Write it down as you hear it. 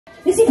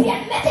Mais si Pierre,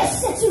 mettez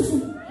cette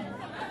sous.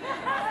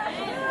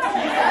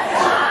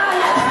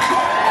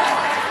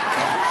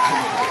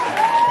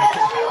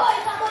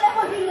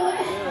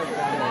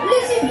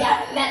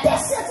 Mettez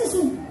cette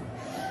sous.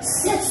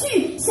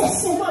 C'est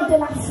symbole de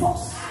la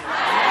force.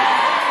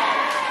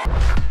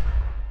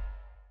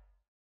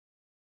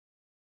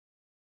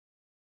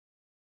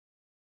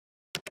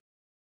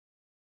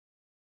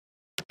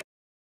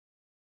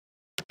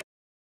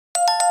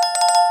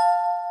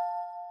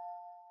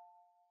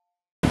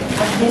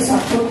 Actes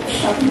apôtres,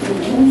 chapitre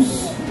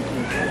 12,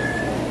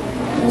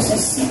 verset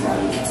 58.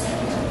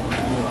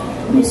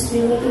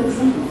 L'esprit de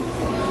vous.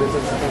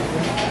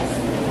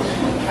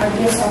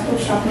 Actes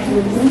apôtres, chapitre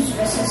 12,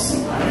 verset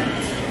 58.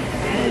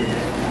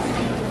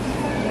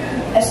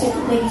 Est-ce que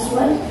tout est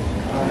visuel?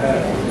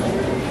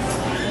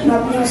 Ma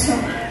bien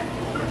ensemble.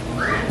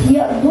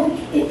 Pierre donc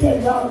était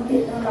gardé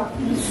dans la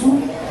prison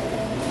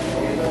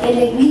et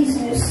l'église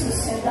ne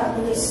cessait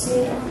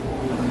d'adresser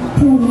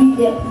pour lui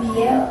des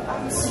prières à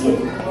Dieu.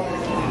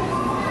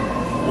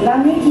 La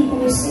nuit qui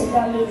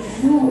précéda le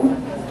jour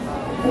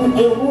où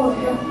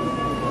Hérode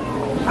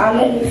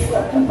allait le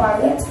faire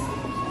comparaître,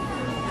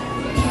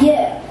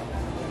 Pierre,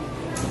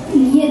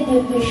 lié de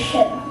deux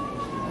chaînes,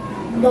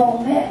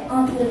 dormait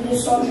entre deux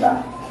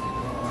soldats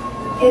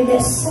et des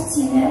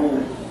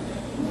sentinelles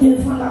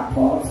devant la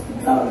porte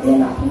gardaient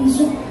la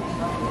prison.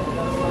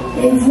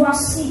 Et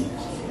voici,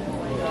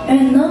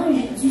 un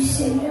ange du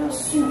Seigneur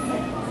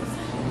survint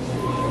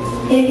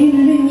et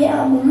une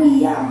lumière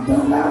brilla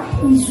dans la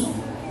prison.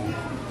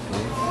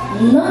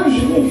 L'ange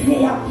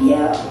réveilla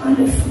Pierre en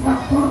le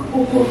frappant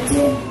au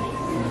côté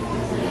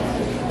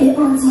et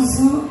en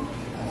disant: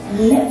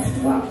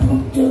 Lève-toi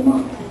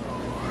promptement.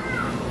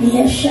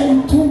 Les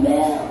chaînes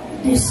tombèrent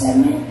de ses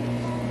mains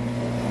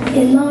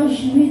et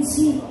l'ange lui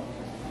dit: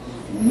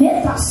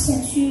 mets ta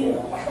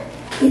ceinture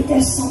et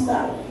tes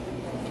sandales.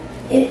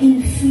 Et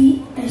il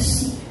fit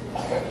ainsi.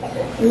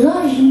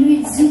 L'ange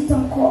lui dit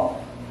encore: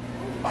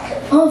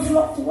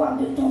 enveloppe-toi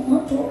de ton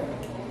manteau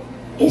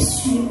et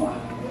suis-moi.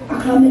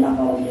 Acclamez la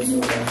parole de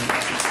Dieu.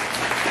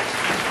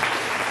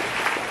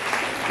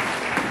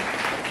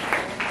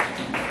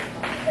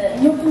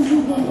 Nous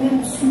toujours des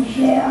mêmes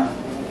sujets,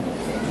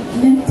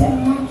 même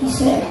tellement qui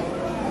c'est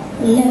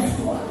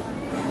lève-toi.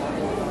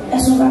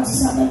 Est-ce qu'on va dire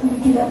ça avec nous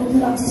qui va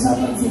dire ça,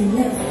 va dire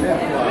lève-toi.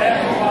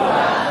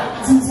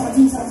 Dis ça,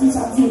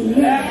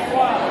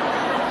 lève-toi.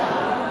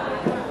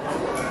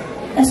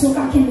 Est-ce qu'on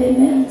va dire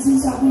même dit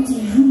ça, on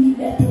dit jour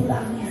liberté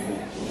l'arrivée.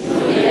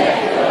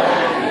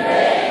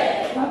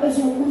 Pas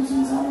besoin de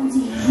dire ça, on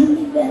dit jour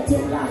liberté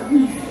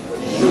l'arrivée.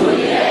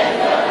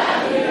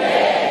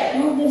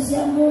 Le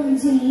deuxième mot, on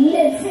dit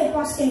levez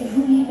parce que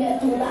jour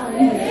liberté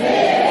l'arrivée.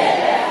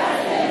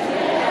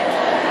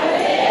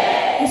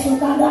 Est-ce qu'on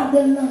va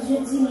garder le nom? Je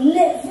dis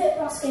levez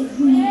parce que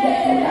jour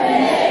liberté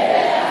l'arrivée.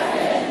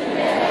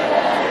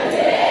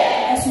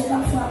 Est-ce qu'on va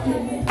frapper le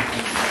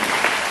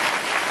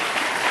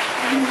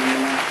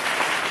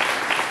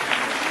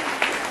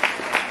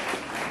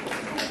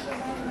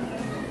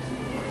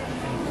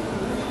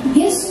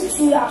des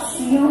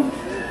situations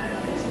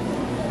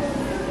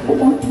où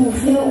on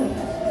trouve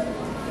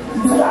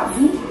dans la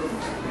vie,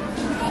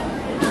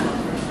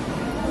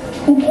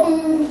 où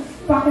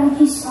on par contre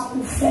qui sera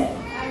pour faire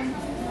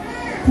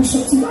pour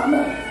sortir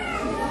là-bas.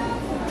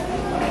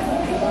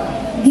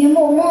 Des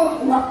moments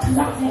où on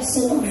traverse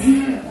la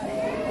vie,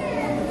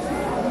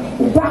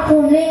 où pas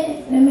qu'on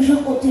est, même je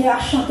côté à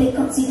chanter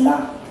quand il a,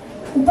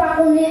 où pas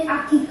qu'on est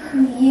à qui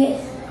crier,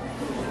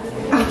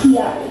 à qui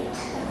aller.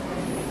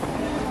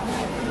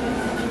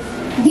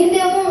 Il y a des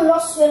gens,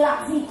 lorsque la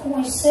vie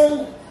coincée,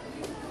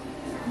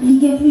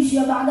 il y a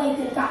plusieurs bagages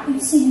que tu as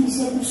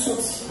utilisés pour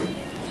sortir.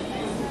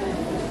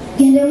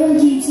 Il y a des gens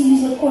qui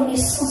utilisent la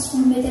connaissance pour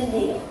mettre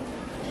derrière.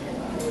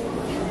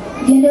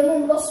 Il y a des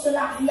gens, lorsque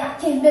la vie a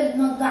quitté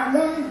dans le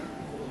garden,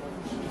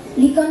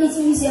 ils ont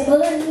utilisé le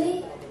bras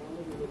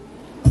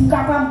pour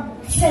capable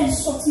faire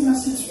sortir dans la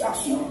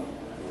situation.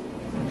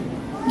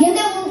 Il y a des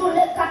gens qui ont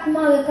les 4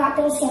 mois et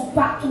 14 son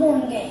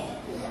patron.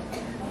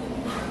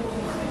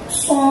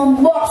 Son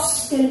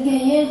boss que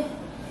gagne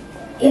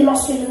et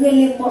lorsque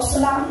le boss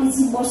là, il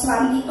dit boss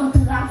là, il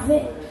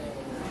entravé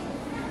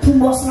pour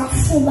boss là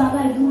font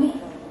bagaille pour lui.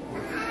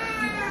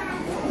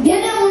 Bien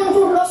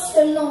évidemment, lorsque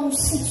l'homme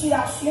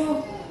situation,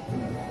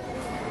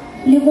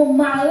 les vont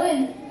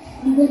marrer,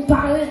 ils vont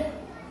parler.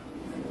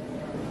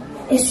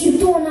 Et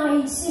surtout en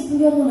Haïti, pour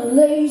les gens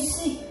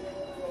réussir,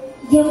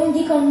 il y a des gens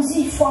qui comme dit,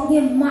 il faut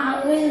bien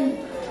marrer,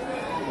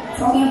 il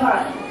faut bien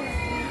parler.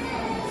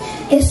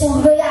 Et son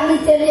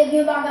réalité, les gens qui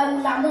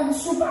là-dedans,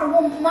 si vous ne parlez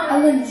pas,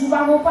 si vous ne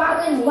parlez pas,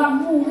 vous allez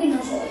mourir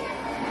dans son.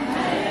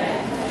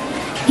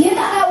 Il y a des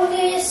gens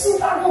qui sont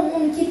pas de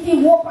monde qui qui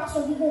vont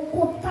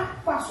contact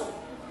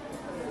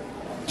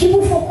qui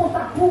vous font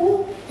contact pour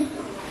vous.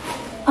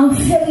 En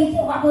vérité,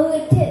 on va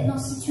arrêter dans la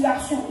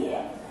situation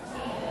hier.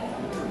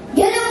 Il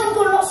y a des gens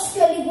que lorsque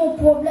les bons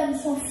problèmes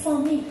sont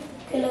famille,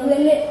 qu'elle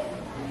relève.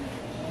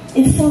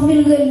 Et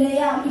famille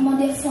relève, ils demandent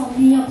des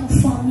familles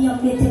pour famille en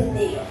mettre.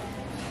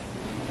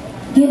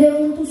 Il y a des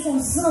gens qui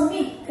sont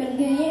amis qu'elle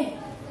gagne.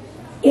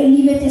 Et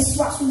il mettait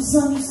soit sous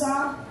zami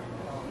ça,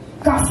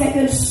 qu'a fait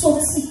qu'elle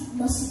sortit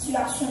dans la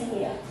situation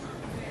hier.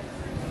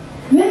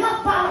 Mais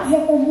ma parle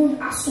avec le monde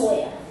à soi.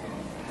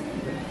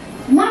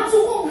 Ma dit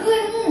qu'on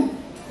grand monde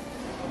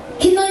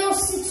qui dans une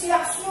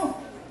situation,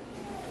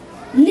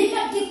 les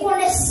mettre des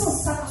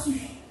connaissances, ça va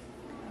suffire.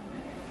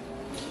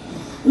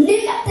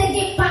 Les mettre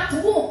des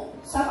patrons,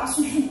 ça va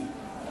suffire.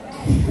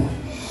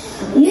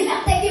 Les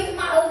mettre des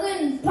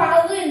marraines,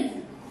 parraines,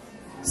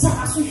 ça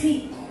va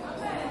suffire.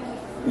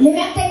 Les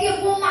mettre des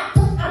bons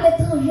matons à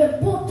l'étranger,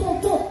 bon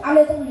tonton à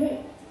l'étranger,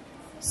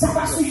 ça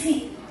va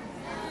suffire.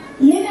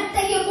 Les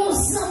mettre des bons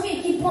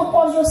amis qui prennent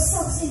pas de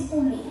sensible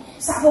pour lui,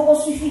 ça va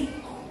suffire.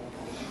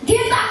 Qui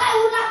bagaille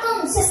ou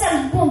la c'est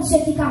celle bon Dieu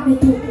qui a mis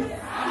tout.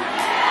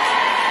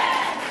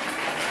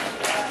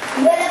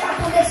 Vous n'allez pas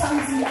tomber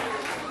samedi.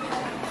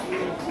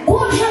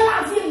 Quand je la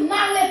vie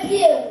mal les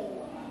pieds,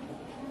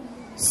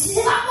 si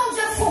c'est pas bon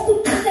Dieu, il faut que vous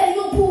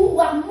créiez pour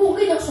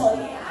mourir dans le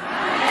soleil.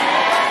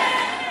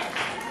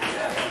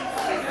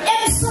 Et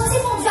le senti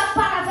bon Dieu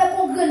parle avec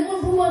mon grand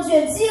monde pour mon Dieu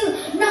dire,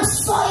 dans le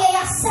soleil, il y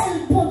a celle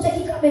bon Dieu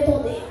qui a mis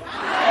tout.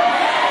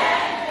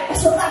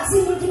 Parce que la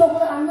Bible dit que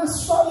dans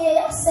soyez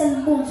c'est le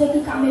bon Dieu qui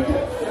a mis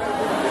tout.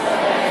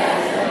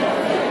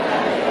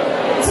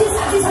 Dis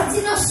ça,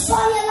 dit non,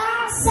 soyez là,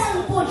 c'est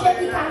le bon Dieu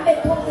qui a mis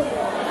tout.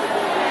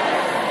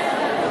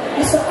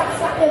 Et ce qu'a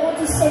frappé, on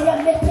dit Seigneur,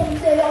 mettez-le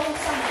dehors pour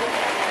ça.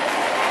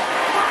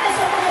 Quand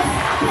on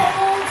frappé,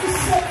 on dit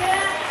Seigneur,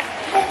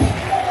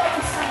 mettez-le dehors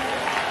pour ça.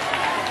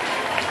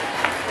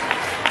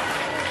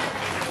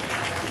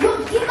 Donc,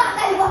 qui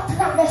va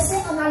traverser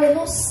en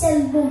allant, c'est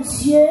le bon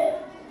Dieu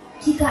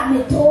qui a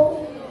mis tout.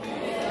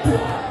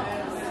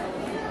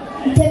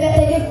 Vous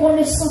devez des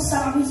connaissances, ça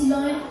va plus dire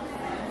rien.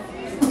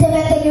 Vous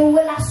devez des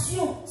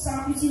relations, ça va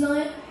plus dire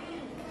rien.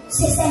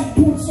 C'est celle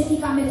pour ceux qui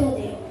ont méthode.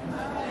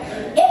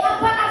 Et ma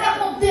part avec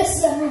mon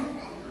deuxième.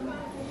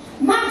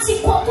 Même si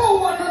quand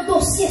on a un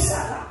dossier, ça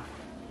va.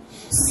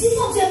 Si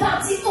mon Dieu va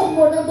dire non,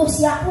 on a un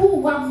dossier,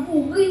 on va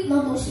mourir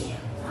dans le dossier.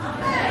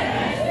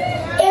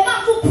 Et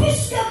maintenant,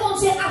 puisque mon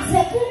Dieu a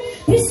avec vous,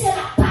 puisqu'il a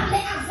parlé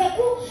avec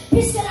vous,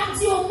 puisqu'il a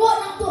dit au mot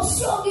dans le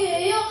dossier,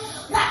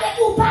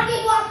 regardez ou pas qui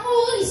doit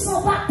mourir, ils ne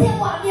sont pas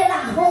témoigner la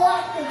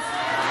gloire.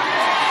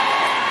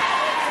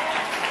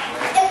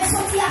 Et vous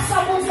sentez à ça,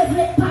 mon Dieu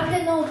voulait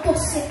parler dans le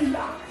dossier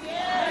là.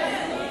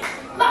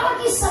 Maman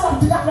qui ça va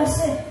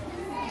traverser,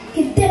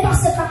 qui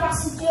dépasse ses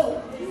capacités.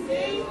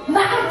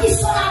 Maman qui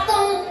sont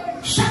là-dedans,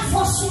 chaque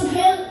fois sur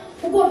elle,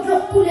 ou qu'on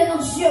doit couler dans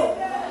les yeux.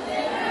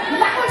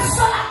 Maman qui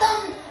sont là-dedans,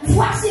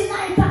 voici, il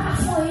pas à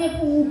foyer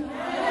pour vous.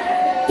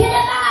 Il y a des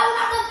parents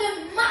là-dedans de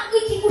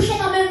Marie qui couchait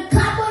dans le même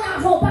cabane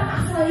avant, pas à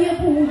foyer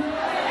pour vous.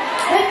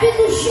 Et puis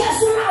tout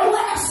Jésus là où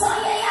elle est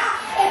soyez là,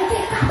 et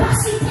des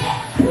capacités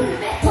pour le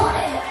mettre.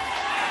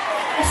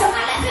 Et ce qu'on a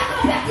fait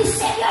comme petit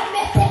Seigneur,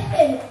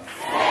 mettez-le.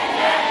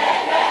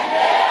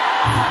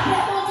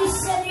 Vraiment dit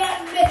Seigneur,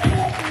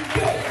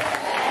 mettez-le.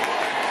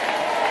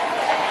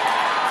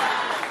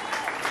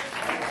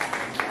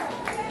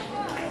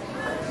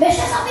 Mes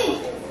chers amis,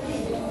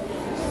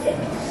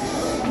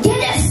 quel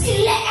est ce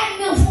qu'il est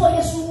un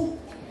envoyé sur vous?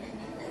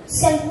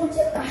 C'est le bon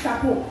Dieu qui a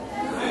chapeau.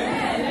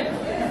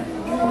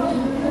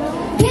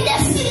 Quel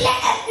est ce qu'il est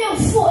un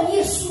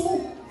envoyé sur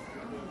vous?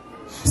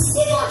 Si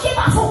mon Dieu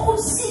va faire beaucoup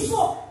de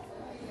ciseaux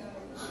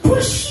pour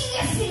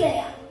chier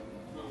filet,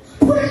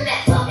 pour le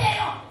mettre en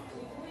dehors,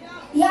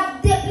 il y a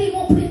des plis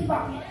mon prix de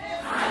papier.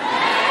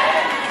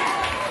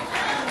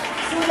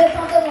 Si vous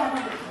dépendez de moi,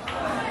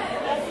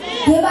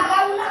 des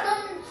bagages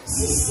là-dedans,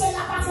 si c'est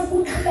là pas fait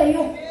beaucoup de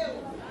crayon,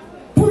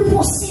 pour le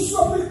bon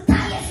ciseau, pour le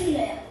tailler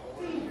filet,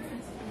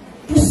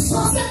 pour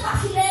sortir ma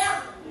filet,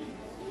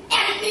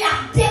 elle y a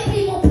des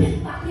plis mon prix de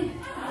papier.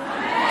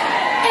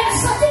 Et vous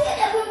sentez qu'il y a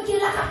des gens qui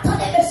l'ont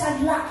des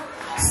messages là.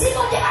 Si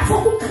mon Dieu a fait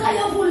beaucoup de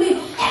crayon pour lui,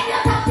 elle y a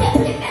des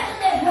plis même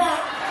déjà.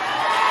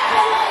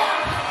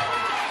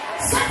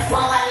 Cette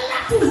fois, elle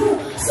l'a toujours.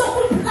 Son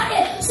coup de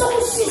crayon, son coup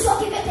de ciseau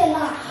qui mettait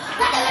là.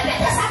 Quand elle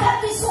répétait ça, elle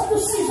dit son coup de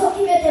ciseau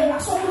qui mettait là.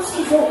 Son coup de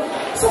ciseau.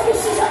 Son coup de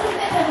ciseau qui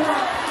mettait là.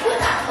 Vous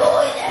t'as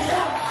couru déjà.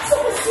 Son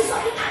coup de ciseau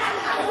qui mettait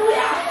là.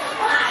 Alléluia.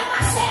 Aïe,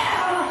 ma sœur.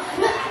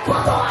 Le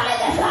poteau allait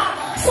déjà.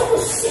 Son coup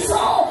de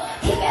ciseau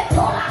qui mettait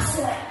là.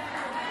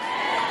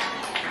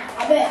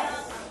 Amen.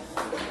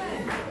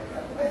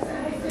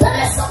 Dans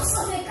le Somme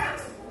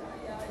 124,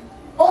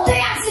 on te a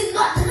dit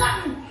notre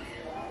âme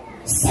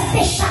s'est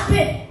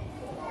échappée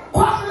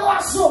comme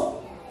l'oiseau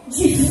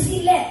du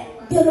filet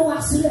de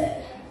l'oiseleur.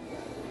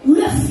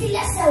 Le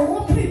filet s'est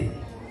rompu.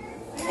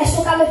 Est-ce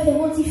qu'on a le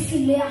verrou du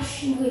filet à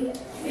chirer?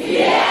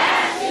 Filet à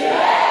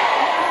chirer.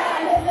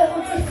 Le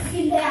verrou du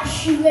filet à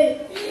chirer.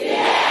 Filet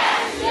à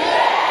chirer.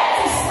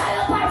 Si ça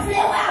n'a pas voulu,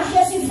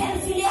 Jésus fait le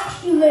filet à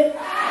chirer.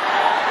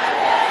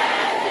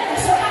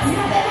 Est-ce qu'on a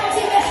frappé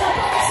dit mais je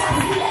connais ça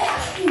filet à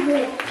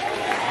chirer.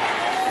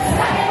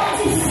 Frappé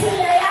dit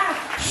filet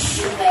à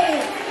chirer.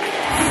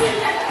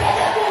 Filet de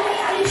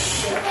mourir à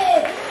chirer.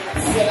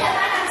 Filet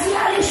maladie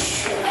à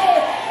chirer.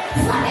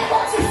 Frappé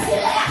dit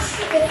filet à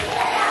chirer.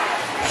 Filet à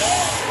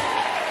chirer.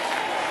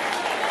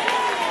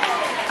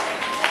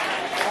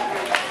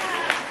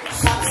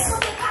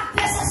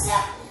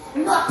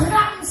 Notre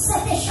âme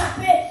s'est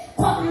échappée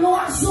comme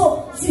l'oiseau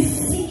du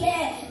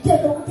filet de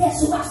des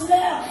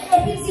oiseleurs. Et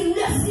puis il dit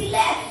le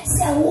filet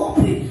s'est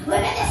rompu.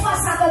 Répétez fois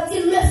ça comme dit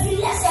le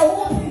filet s'est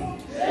rompu.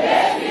 Le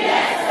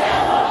filet s'est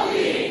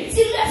rompu.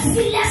 Dit le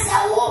filet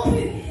s'est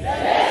rompu. Le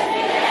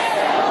filet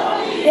s'est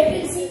rompu. Et puis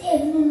il dit et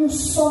nous nous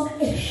sommes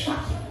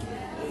échappés.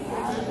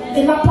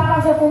 Et ma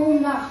parole avec vous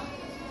là,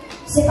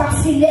 c'est pas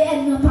filet,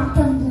 elle n'a pas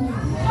tant de vous.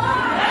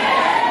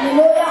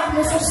 Alléluia,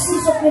 nous sommes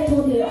six autres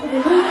méthodes.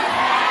 Alléluia.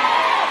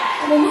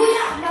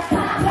 Alléluia, ma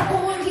parole avec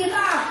vous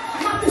là,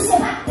 ma tout c'est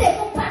pas tes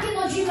compagnies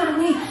dans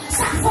Jimani.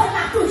 Ça fait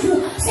là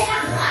toujours, c'est la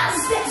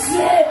grâce de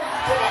Dieu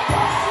qui est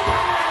possible.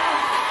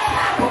 C'est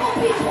pas bon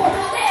pico,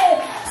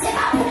 c'est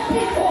pas bon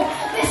pico,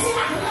 mais c'est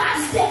la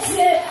grâce de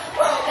Dieu.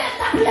 Vous-même,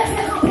 t'as pu le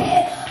faire camper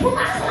pour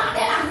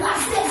m'acclamer la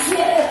grâce de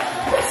Dieu.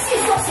 Pour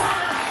six ça,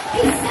 qui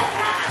fait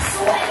la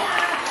soya.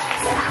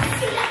 C'est pas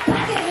filet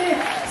pas gagné,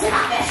 c'est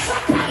pas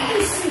méchant pas gagné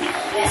ici.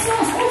 Mais c'est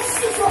un coup de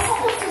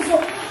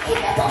ciseaux, qui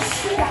met ton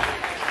chien.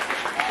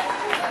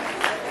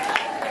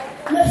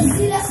 Le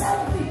filet s'est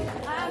rompu.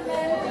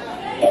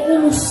 Et nous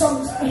nous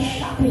sommes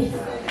échappés.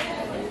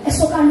 Est-ce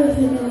qu'on a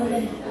levé nos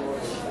mains?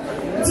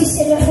 Dis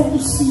Seigneur, il faut que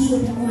ciseaux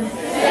pour moi.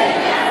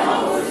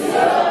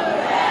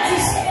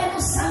 Dis Seigneur,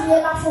 nous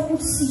Samuel, il faut que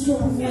ciseaux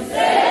pour moi.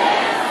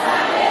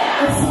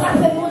 Et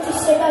frappez-moi, dis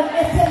Seigneur,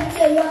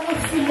 mettez-le dans le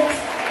filet.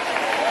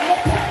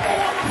 Mettez-le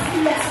dans le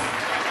filet.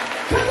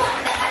 Que nous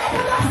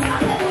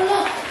frappez-nous là.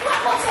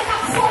 Moi, c'est qu'à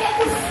foyer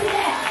pour le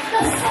filet. Le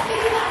famille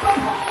qui va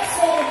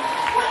commencer.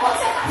 Moi,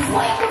 c'est qu'à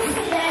foyer pour le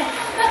filet.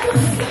 Le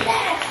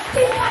filet.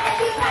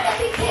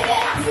 Qui est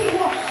la fille,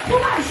 pour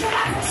marcher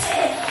la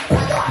coucher, pour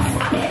nous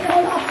frapper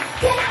nous,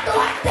 qui est la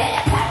droite de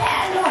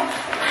l'éternel,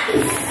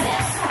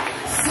 manifeste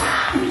sa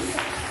puissance.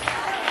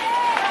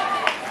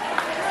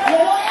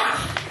 Alléluia.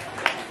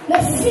 Le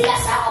filet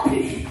s'est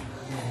rompu.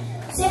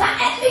 C'est pas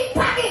ennemi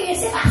pas gagné,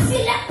 c'est pas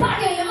filet pas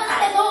gagné.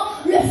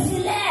 Le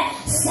filet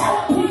s'est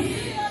rompu.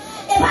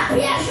 Et pas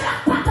piège là,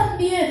 pas tant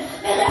bien,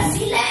 mais le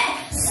filet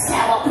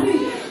s'est rompu.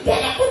 Quel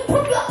est le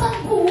coup de temps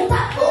pour vous,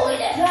 t'as mouru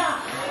déjà.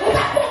 On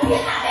a combien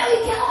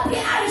d'Américains, combien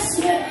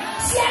d'Haïtiens.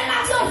 Si elle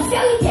m'a dit en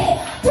vérité,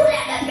 tous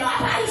les mêmes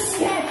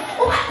haïtiens.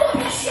 On va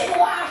combien de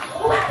Chinois,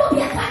 on va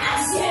combien de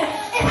Canadiens.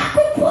 Et ma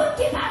coupe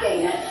qui va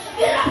gagner.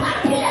 Il a pas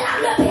pilé là,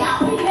 le père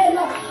pilé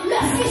là, le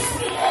fils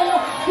pilé là,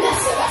 le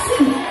fils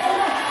pilé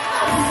là.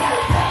 En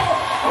vérité,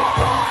 on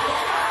parle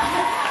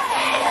là.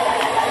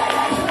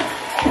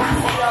 Et pas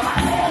faire le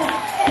matin,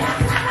 et pas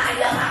travailler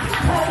le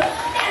matin.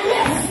 Et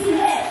le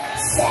filet,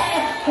 c'est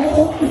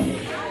rompu.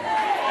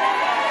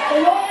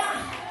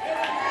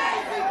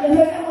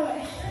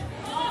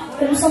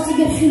 Et vous sentez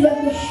des filets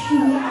de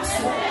chiller à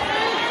soi.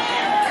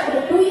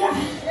 Alléluia.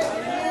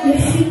 Les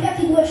filets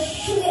qui doivent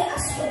chiller à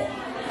soi.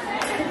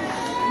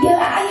 Il y a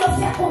rien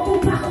fait pour tout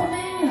pas quand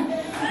même.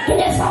 Il y a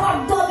des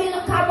femmes dormir dans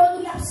le carbone,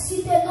 il y a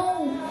cité non.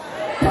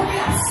 Comme il y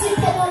a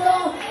cité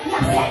non, il y a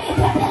fait une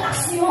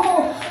interpellation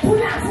pour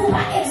la vous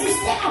pas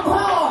exister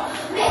encore.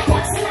 Mais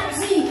personne n'a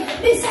dit,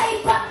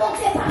 miséricorde, mon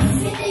Dieu, pas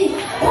fini.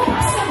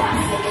 Compassion, pas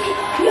fini.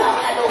 Il y a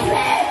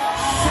renouvelé.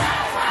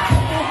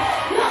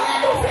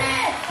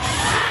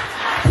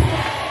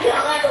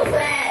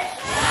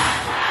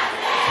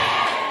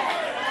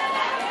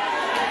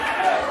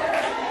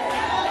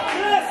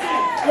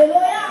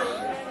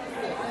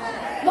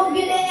 Donc,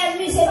 il est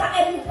ennemi, c'est pas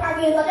ennemi pas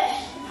gagné.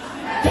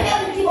 Quelqu'un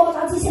qui m'a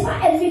dit, c'est pas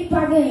ennemi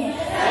pas gagné.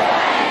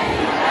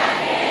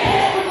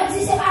 Quelqu'un qui m'a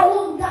dit, c'est pas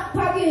Honda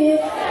pas gagné.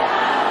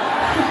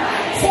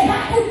 C'est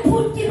pas coup de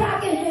poule qui va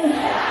gagner.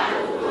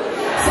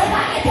 C'est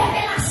pas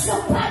interpellation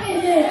pas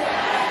gagné.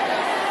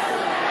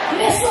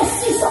 Mais ce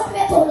ciseau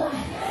métaux là.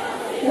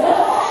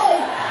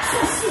 Ce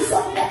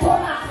ciseau métaux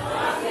là.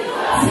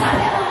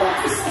 Frappez-moi mon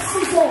petit ce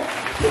ciseau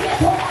qui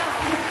métaux là.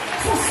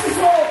 Ce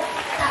ciseau,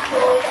 la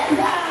couille est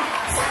là.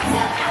 Ça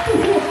fait pas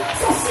toujours.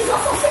 Ce ciseau,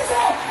 c'est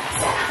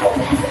la coupe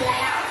de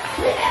filet.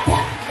 Les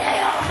métaux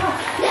d'ailleurs.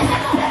 Les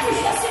métaux de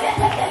Jésus, les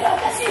métaux d'ailleurs,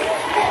 Jésus.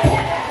 Les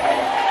métaux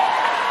d'ailleurs.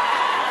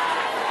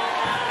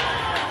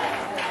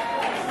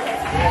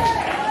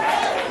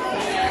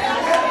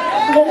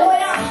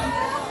 Alléluia.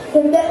 Je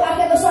ne veux pas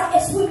que ce soit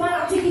esprit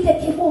maladie qui te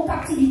quitte en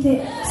captivité.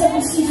 C'est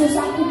pour ciseaux,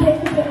 ça coupe. Et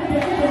puis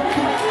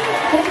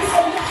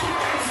c'est lui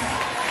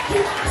qui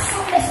m'a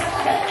assemblé ça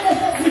avec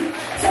Jésus.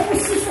 C'est pour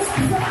ciseaux, ça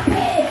fait la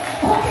paix.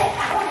 On est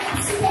là, on est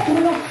assis pour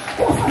nous.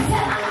 Pour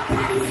faire mal à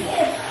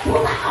planifier. Pour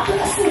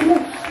entrer sur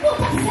nous. Pour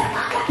faire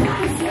mal à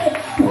planifier.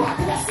 Pour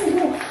entrer sur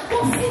nous.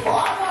 Pour finir,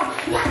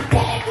 la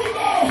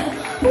téléguidée.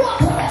 Pour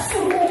entrer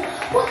sur nous.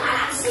 Pour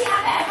maladie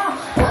avec nous.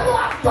 Pour nous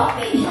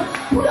abdominer.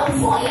 Pour nous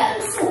envoyer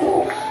sur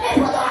nous. Et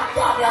pour nous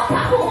abdominer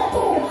par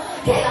retour.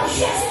 Que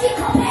Jésus qui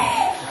campait.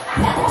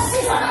 Avec un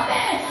ciseau dans la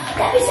main.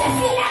 Depuis ses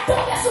filles, il a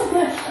tombé sur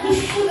nous. Il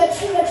chie.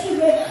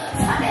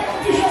 Frappez-moi,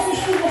 dit Jésus,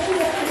 chie.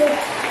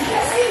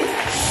 Jésus,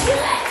 chie.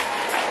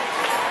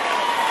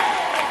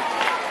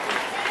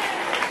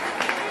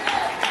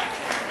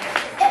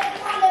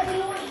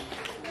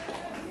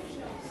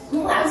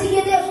 Nous avons dit qu'il y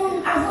a des gens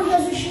avant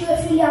Jésus chie le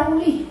filet à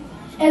lui.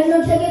 Elle ne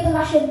te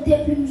racheter des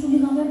plumes sous lui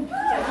non même.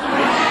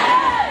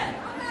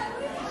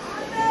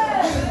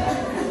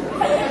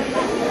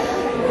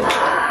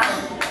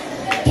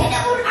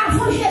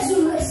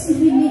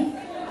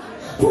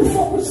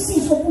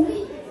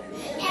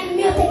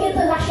 était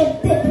de racheter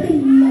des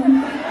prix.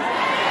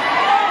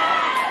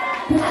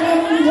 Pour aller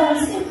nous dire,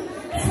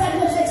 frère,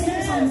 je sais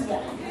que ça me dit.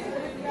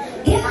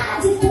 Quelle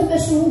maladie tombe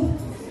sur vous?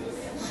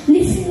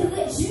 Les filles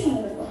réduits.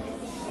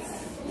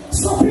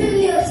 Sont plus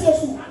les retiers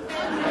sur vous.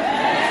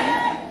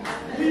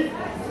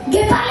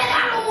 Quelle parler là,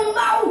 mon monde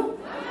baou?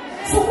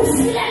 Faut que vous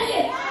filez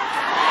lié.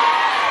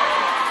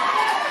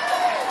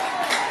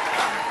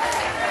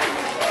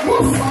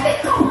 Vous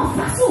faites comme en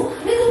face,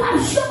 mais vous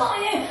n'avez jamais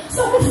rien.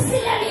 Faut que vous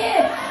filez lié.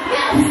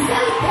 Mais en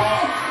vérité,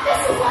 mais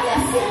souvent les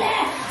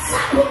filets, ça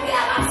vous met à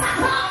ma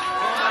femme.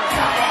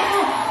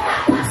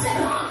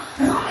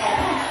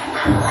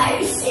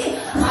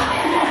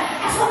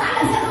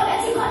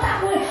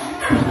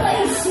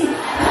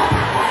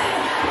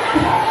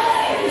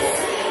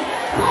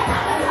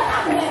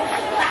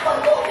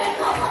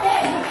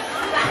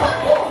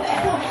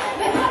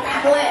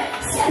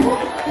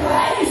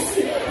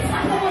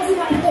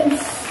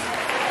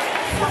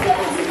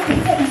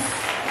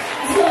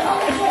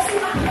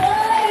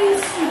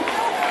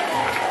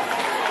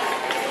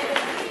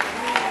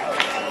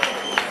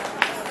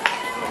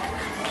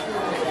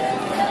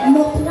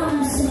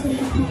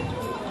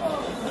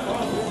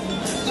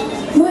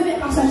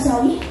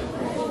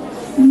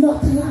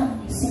 Notre âme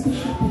s'est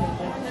échappée.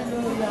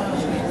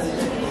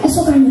 Est-ce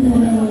qu'on a une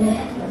bonne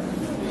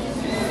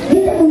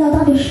Dites-moi qu'on n'a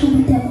pas de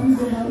chambre tellement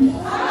de la vie.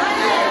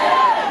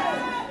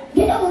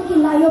 Dites-moi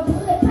qu'il a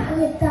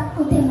préparé ta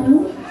pour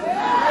tellement.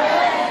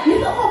 Il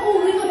faut qu'on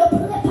mourir, il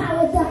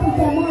préparé ta pour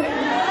tellement.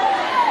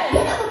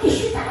 Dites-moi qu'il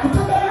chute à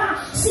l'attendre là.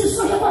 S'il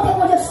songe quand t'es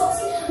de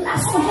sortir, la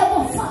songe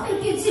mon famille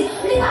qui dit,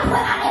 il va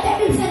prendre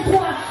l'année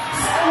 2023.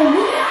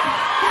 Alléluia.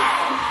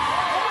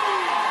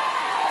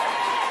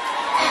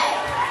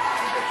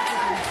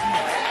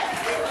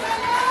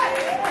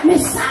 Mais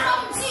ça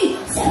l'homme dit,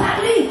 c'est pas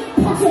lui,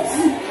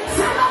 pensez-y.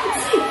 Ça l'homme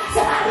dit,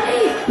 c'est pas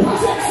lui,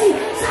 pensez-y.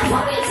 Sa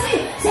famille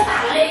dit, c'est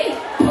pas lui,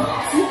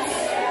 pensez-y.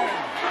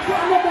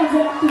 Acclamez mon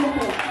Dieu là qui me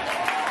donne.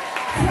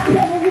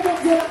 Acclamez mon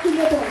Dieu là qui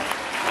me donne.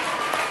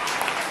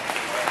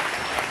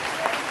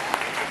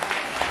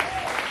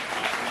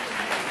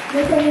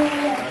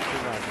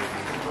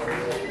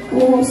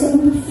 Oh, c'est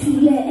vous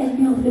filer, elle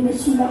m'a enlevé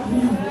sur la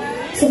vie.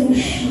 C'est vous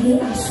chier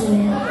à soeur.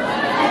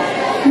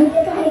 Nous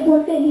devons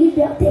avoir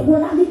liberté,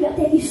 la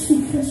liberté qui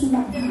souffle sous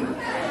la vie.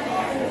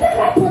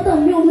 Nous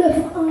devons mieux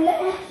lever en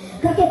l'air,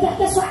 quand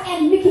quelqu'un soit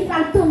ennemi qui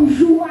parle tant de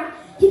joie,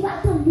 qui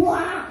parle tant de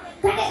noir,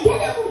 quand il y a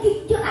des gens qui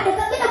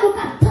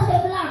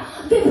attendent là,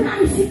 qui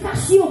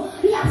planification,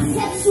 il y a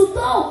fait sous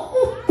dos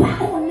ou pas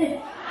connaît.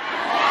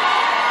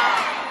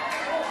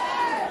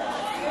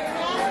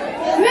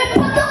 Mais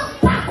pendant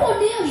pas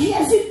connaître,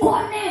 Jésus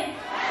connaît.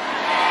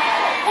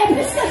 Et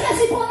puisque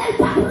Jésus connaît,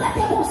 pas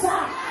prêter comme ça.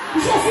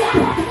 Jésus a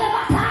porté la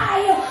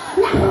bataille,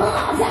 la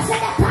renversé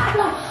des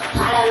tables.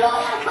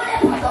 Alléluia, mais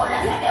pendant le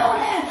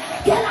réveil,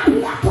 que la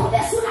vie a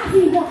tombé sous la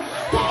vie.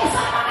 Quelque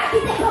chose qui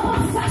était comme en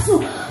face,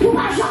 pour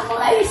ma jambe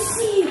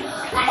réussir.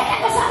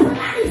 Quelque chose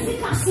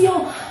planification,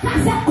 qu'a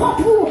fait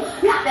concours,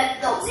 la même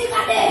nous dit,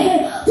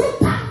 regardez, tout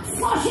a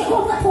forgé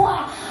contre toi,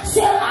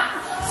 sera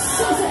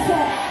sans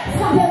effet.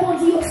 Frappez mon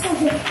Dieu, sans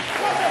effet.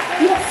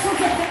 Sans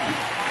effet.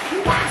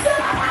 Pas Dieu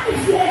m'a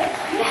planifié,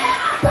 mais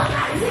la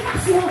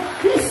planification,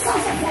 il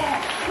sans effet.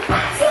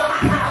 Pas Dieu m'a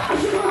pas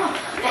arrangement,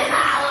 mais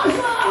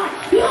l'arrangement,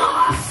 il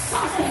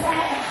sans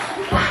effet.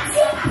 Pas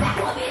Dieu m'a fait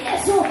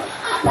combinaison,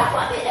 en ta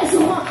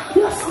combinaison,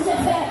 il sans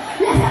effet.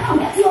 Les frères ont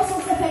dit, il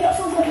sans effet, il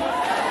sans effet.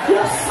 Il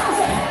sans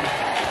effet.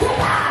 Tout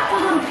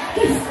arme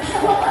qui fâche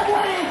contre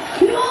moi,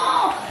 il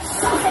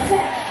sans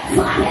effet.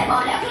 Frappez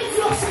mon église,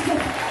 il sans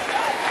effet.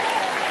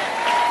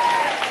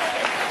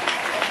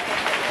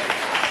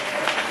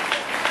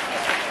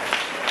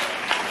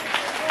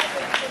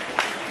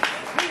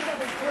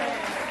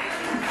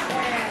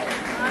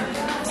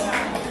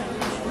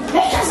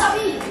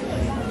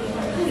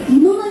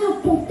 Nous avons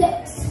un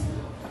contexte.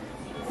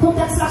 Le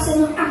contexte là, c'est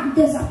dans l'acte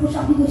des Apôtres,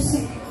 chapitre 5.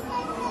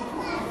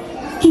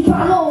 Qui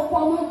parle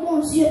comment mon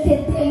Dieu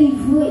t'est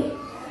délivré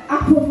à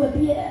l'apôtre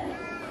Pierre.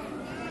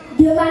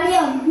 De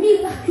manière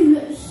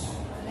miraculeuse.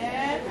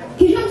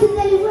 Qui j'aime te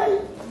délivrer?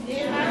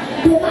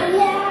 De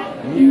manière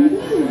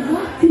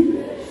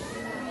miraculeuse.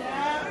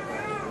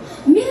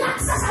 Miracle,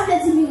 ça veut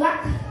dire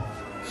miracle.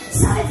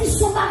 Ça veut dire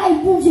son pareil,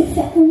 bon Dieu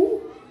fait pour vous.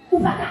 Ou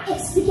pas qu'à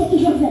expliquer qui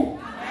je fais.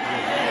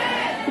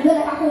 Vous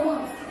n'allez pas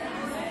comprendre.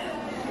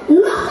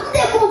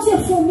 Lorsque mon Dieu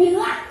fait un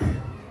miracle,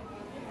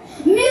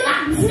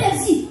 miracle veut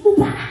dire ou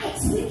pas qu'à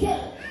expliquer.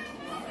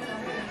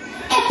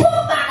 Et tout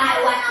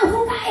bagaille,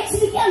 vous qu'à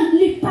expliquer,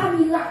 il pas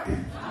miracle.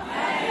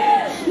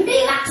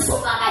 Miracle,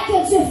 c'est pareil que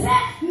Dieu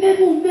fait, mais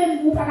nous-mêmes,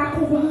 vous pas qu'à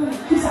comprendre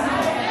qui ça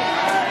fait.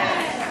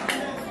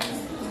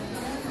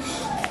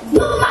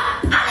 Donc,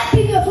 à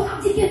l'épisode, on a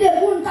dit que des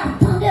gens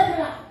t'attendent là.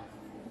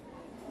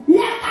 Les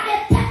gars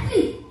de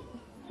tête,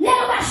 les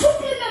va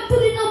choquer même tout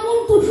le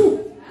monde toujours.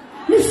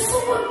 Les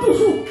souverains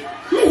toujours.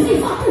 Les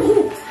vivants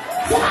toujours.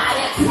 C'est la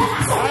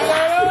réclamation de la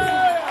vie.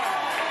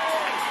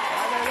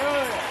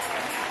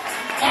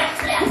 Et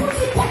les pour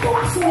qui t'es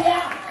toi, soya.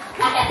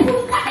 Regardez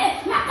pour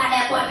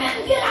moi-même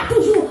qui est là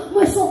toujours.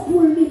 Moi, je suis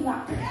pour le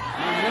miracle.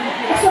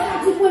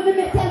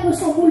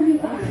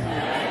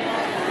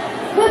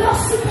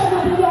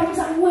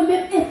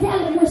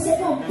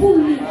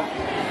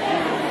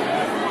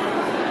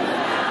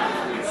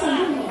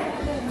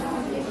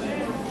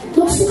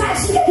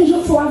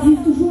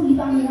 toujours, il n'est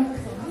pas miracle.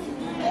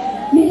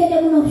 Mais il y a des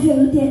gens en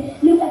vérité,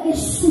 il va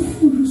souffle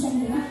toujours son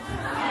miracle.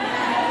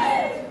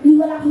 Il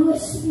va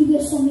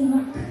respirer son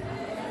miracle.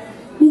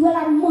 Il va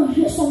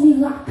manger son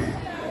miracle.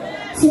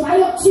 C'est pas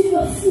un petit peu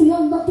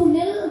fouillant dans tout le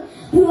monde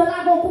pour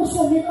la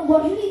consommer dans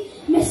le lit,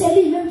 mais c'est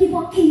lui-même qui va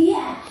crier.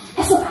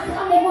 Est-ce que pas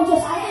mon Dieu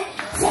ça est?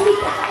 C'est lui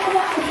qui a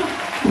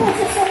pour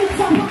que c'est lui qui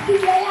va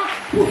crier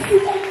pour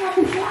fouiller dans la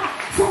bouche là.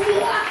 Son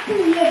miracle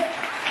crié.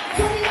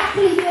 Son miracle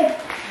crié.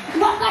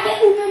 Regardez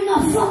vous-même dans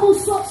la femme ou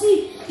sorti.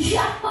 J'ai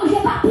pas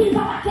pile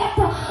par la tête.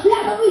 La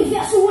rue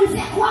fait sur vous, il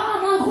fait quoi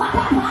maman, quoi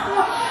papa.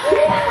 Il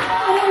va la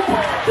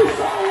pas tout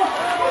seul.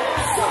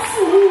 Il sort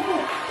sur vous.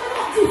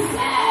 Comment tu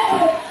fais?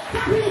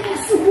 T'as pris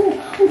sur vous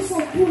ou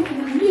son boule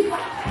pour lui.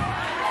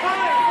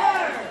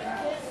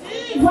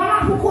 Voilà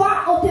pourquoi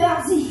on te a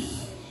dit,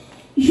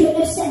 je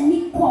ne sais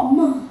ni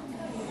comment,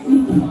 ni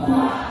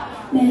pourquoi,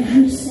 mais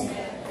je sais,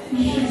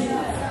 Jésus.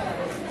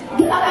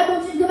 Je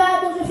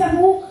fais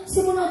pour vous,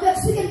 c'est mon nom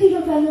d'expliquer qui je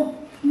fais non.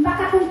 Je ne sais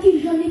pas qui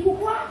j'en ai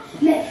pourquoi,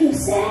 mais je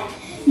sais,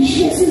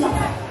 Jésus l'a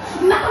fait.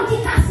 Je ne sais pas qui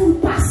t'a foule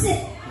passer,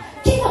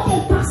 qui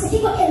va-t-elle passer, qui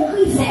va-t-elle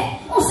arriver.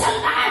 On se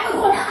l'a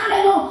qu'on a dans le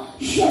nom,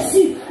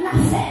 Jésus l'a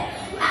fait.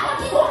 Je ne sais pas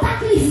qui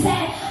contacte les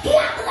faits, qui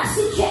a grâce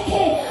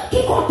checké, qui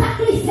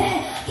contacte les faits,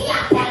 qui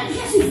appelle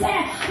Jésus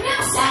fait. Mais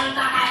on se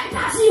l'a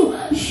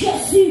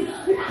Jésus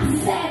l'a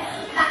fait.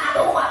 Je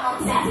ne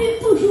sais pas vivre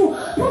toujours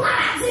pour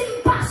maladie me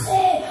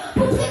passer,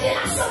 pour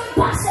tribulation me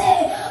passer,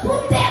 pour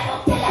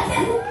démonter les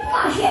faits, pour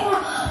manger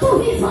tout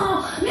vivant.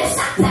 Mais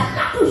ça fait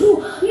là toujours.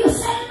 Je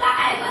seul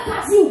bagaille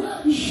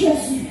me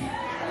Jésus.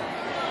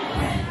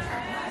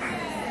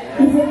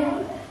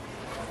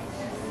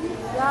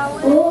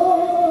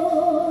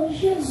 Oh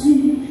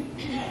Jésus,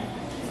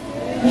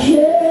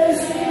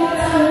 Jésus l'a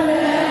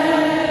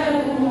fait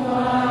pour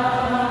moi.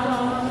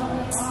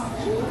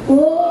 Oh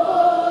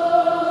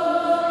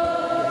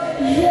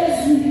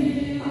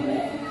Jésus,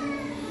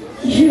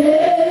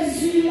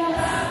 Jésus l'a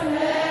fait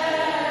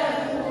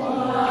pour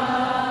moi.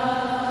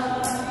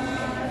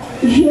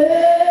 Je ne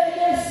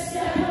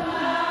sais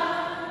pas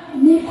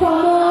ni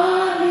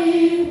comment ni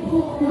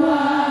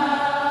pourquoi,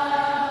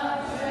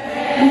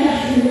 mais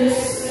je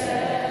sais,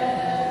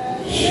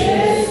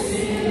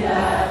 Jésus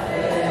l'a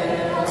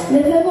fait.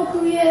 Levez-vous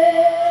crier.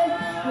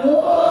 Oh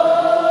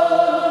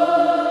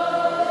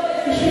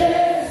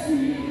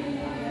Jésus,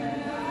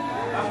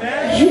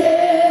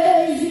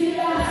 Jésus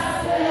l'a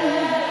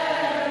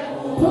fait.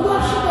 Pourquoi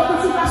chanter quand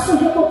tu vas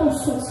songer pour ton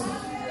sens?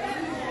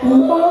 Oh,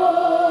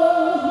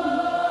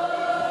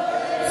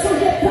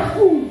 songer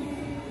parcours.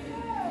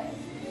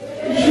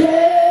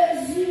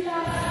 Jésus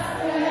l'a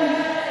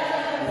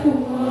fait pour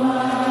moi.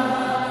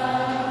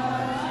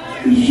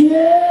 Je ne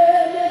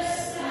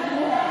sais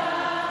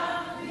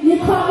ni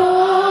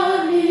comment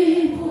ni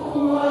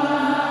pourquoi,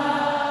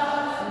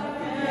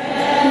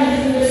 mais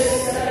je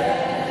sais,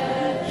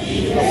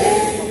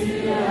 Jésus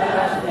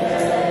l'a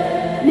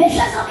fait. Mes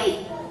chers amis,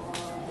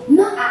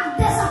 dans Actes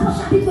des Apôtres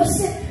chapitre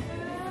 5,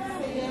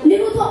 nous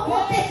devons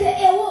compter que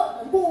Hérode,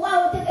 pour voir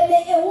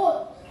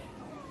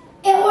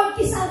Hérode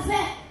qui s'en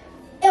fait,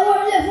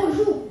 Hérode lève un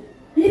jour,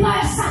 il va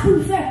ça pour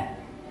le faire,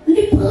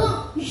 il prend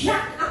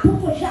Jacques,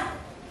 apôtre Jacques,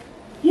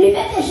 il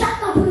mettait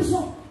Jacques en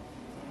prison.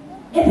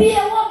 Et puis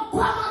Hérode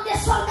commande des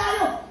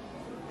soldats.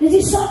 Il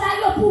dit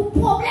soldats pour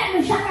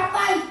problème Jacques a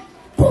bail,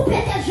 pour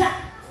péter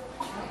Jacques.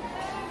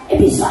 Et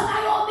puis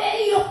soldats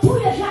obéissent, ils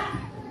tuent Jacques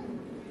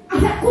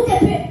avec coup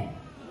d'épée.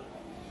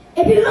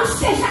 Et puis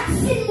lorsque Jacques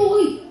finit de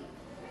mourir,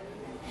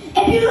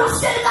 et puis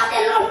lorsque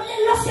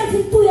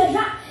il tue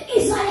Jacques,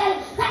 Israël,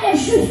 quand les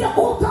Juifs sont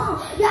contents,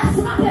 il a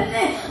frappé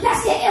main,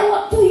 parce que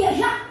Hérode tue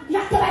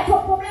Jacques va être un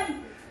problème.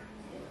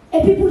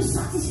 Et puis pour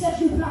satisfaire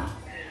Juif là,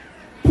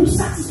 pour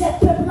satisfaire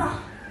le peuple là,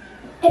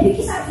 et puis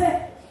qui ça fait?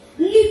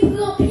 Il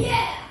prend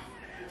Pierre,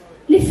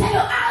 il fait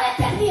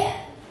arrêter Pierre,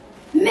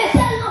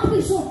 mettez-le en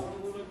prison.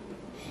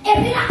 Et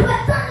puis après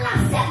la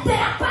fête de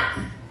la Pâque,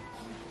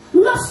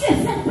 lorsque la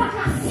fête de Pâque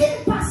la fin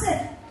passée,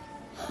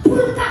 pour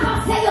le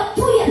capable faire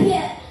tout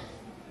Pierre.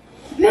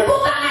 Mais vous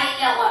voyez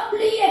Hérode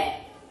lié.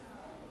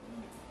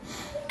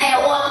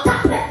 Hérode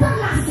après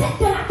la fête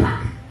de la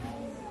Pâque.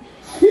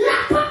 La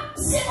Pâque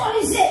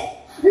symbolisait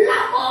la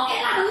mort et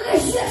la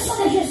résurrection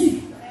de Jésus.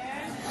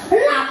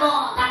 La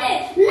mort, regardez,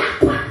 la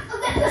Pâque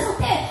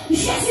représentait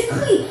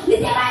Jésus-Christ, il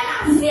était là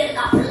la ville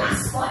dans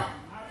place.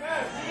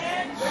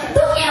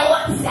 Donc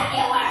Hérode fait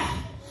erreur.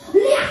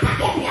 Il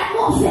attaque bien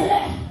mon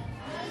frère.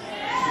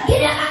 Il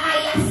a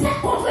fait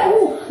contre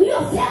vous. Il a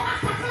fait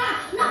attaque là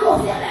dans mon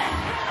frère.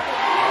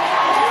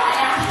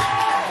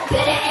 Il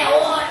est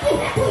Hérode qui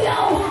fait tout.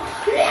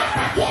 Il a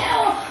attaqué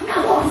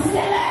dans mon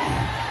frère.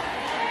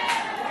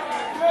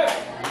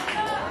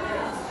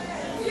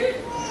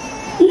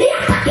 Il a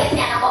attaqué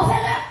bien dans mon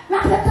frère. La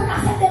fête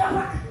de la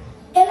Pâque.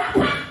 Et la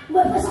Pâque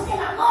représentait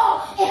la mort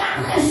et la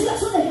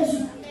résurrection de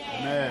Jésus.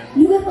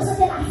 Il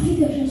représentait la vie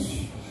de Jésus.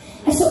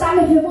 Est-ce que vous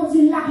avez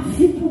dit la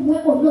vie pour moi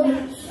au nom de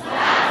Jésus?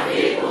 La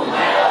vie pour moi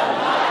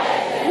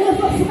au nom de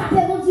Jésus. Vous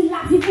avez dit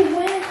la vie pour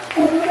moi au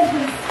nom de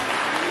Jésus.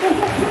 Vous avez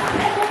dit la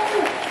vie pour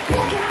moi.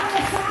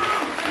 Déclarez ça.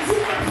 Dis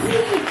la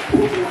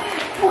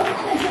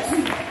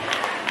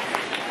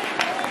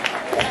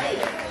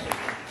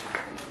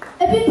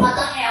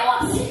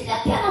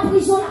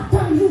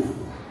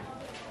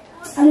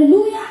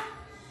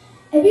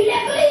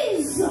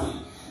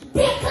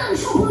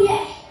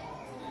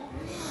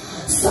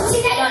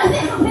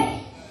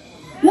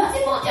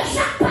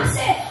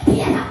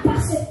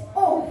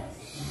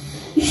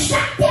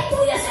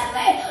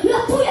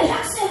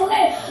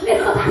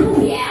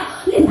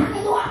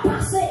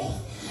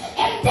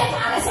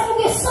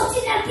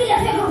qui l'a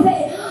fait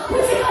camper. Pour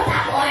dire que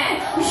t'as moins,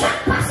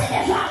 Jacques passé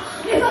déjà.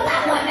 Mais que t'as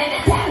moins, même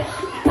tel,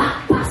 pas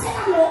passé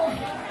dans l'eau.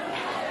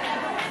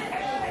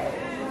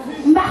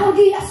 M'bakon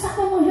qui y a ça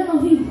comme manger dans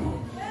la vie.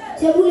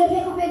 Si vous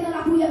levez camper dans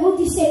la prière, vous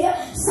dites Seigneur,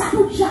 ça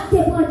pour Jacques te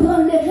prendre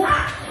le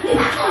gras. Il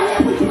va manger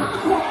pour te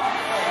manger.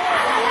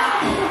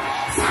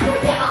 Ça pour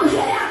te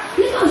manger,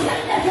 il mange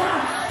déjà.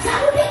 Ça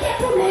pour te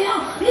détourner,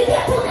 il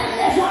détourne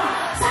déjà.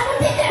 Ça pour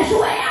te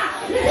déjouer,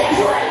 il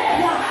déjoue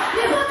déjà.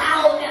 Mais quand t'as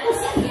ouvert, vous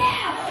c'est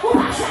Pierre, ou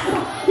pas Jacques.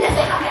 Les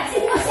fait camper,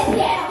 moi c'est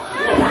Pierre,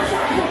 ou pas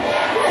Jacques.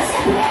 Moi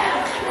c'est Pierre,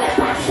 ou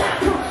pas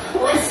Jacques.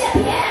 Moi c'est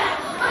Pierre.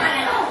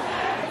 Alléluia.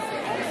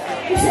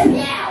 C'est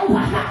Pierre, ou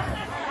pas Jacques.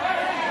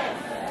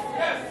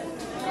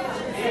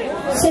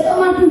 C'est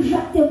comment pour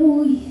Jacques te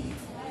mourir.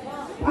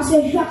 Parce que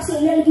Jacques, c'est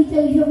l'elle qui te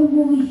arrive pour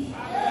mourir.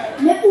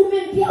 Mais ou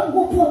même Pierre,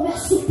 on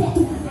promesse sous tête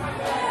tout.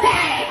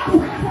 Hey, on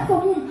va faire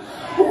comme nous.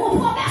 On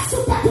promesse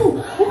sous tête tout.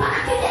 On va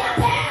quitter la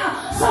terre.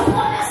 Sans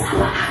promesse, ça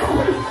va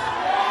accomplir.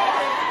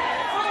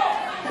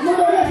 Nous nous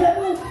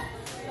levons.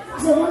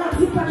 Parce que on n'a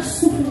plus pas le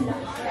souffle là.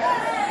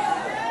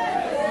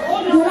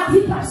 On n'a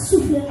plus pas le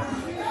souffle là.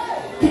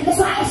 Quel que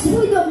soit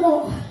l'esprit de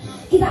mort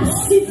qui va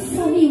suivre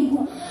son livre,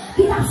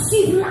 qui va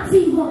suivre la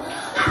vie.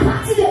 À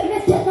partir de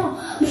maintenant,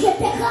 je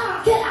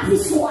déclare que la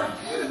vie soit.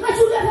 Moi,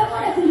 je lève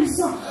mon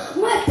église.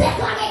 Moi, je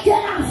déclare que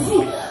la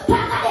vie,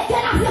 pas que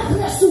la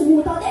vie est sous vous,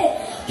 attendez,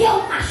 qu'on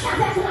marche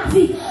avec la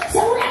vie. C'est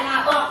vous la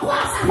mort, quoi,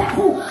 ça avec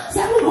vous.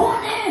 C'est vous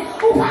René,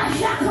 ou pas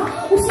Jacques,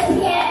 ou c'est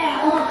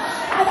Pierre.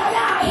 Aïe, aïe,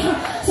 aïe.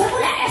 C'est vous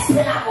l'esprit de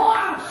la mort.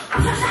 À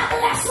chaque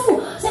la sous,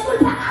 c'est vous le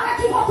parole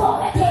qui vont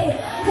t'arrêter.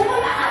 C'est vous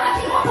le parole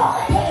qui vont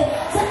t'arrêter.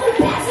 C'est vous le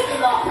père qui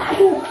vont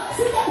t'arrêter.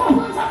 Si tu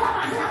comprends, ça va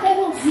marcher,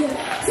 mon Dieu.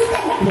 Si tu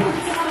comprends,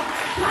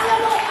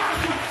 alléluia.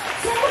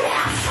 C'est vous les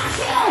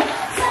chercher.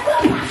 C'est vous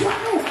pas joie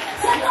nous.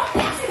 C'est vous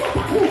percer pour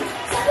partout.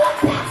 C'est vous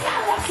percer à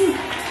merci.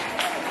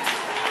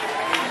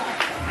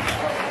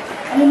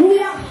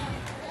 Alléluia.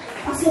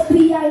 Parce que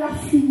prière il a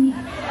fini.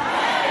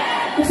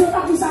 Et ce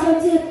pas dit ça veut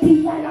dire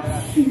prière il a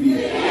fini.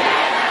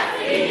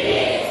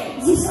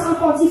 Dis ça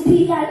encore, dis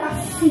prière il a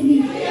fini.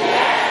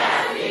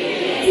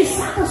 Dis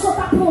ça que ce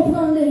pas pour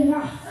prendre les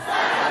gars.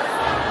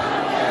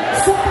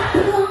 Ce pas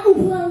prendre ou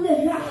prendre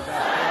les gars.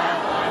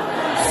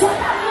 Ce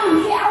pas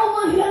manger ou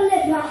manger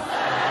les gars.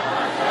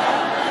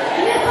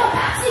 Mais quand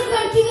t'as dit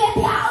qui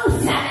était à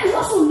faire un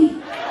jour sous lui.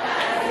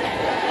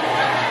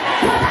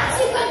 Quand t'as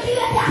dit qui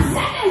était à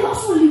faire un jour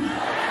sous lui.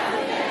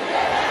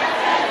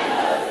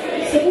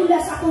 C'est vous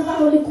laisser qu'on va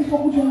dans les coups pour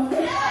vous dire.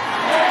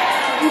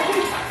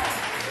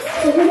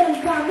 C'est vous les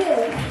garder.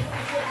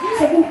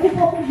 C'est vous couper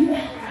pour vous dire.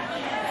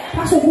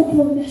 Parce que vous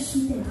prenez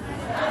soudain.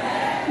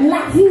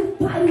 La vie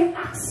ou pas un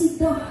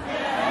accident.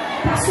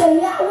 Parce que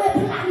Yahweh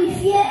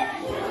planifié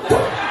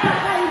tout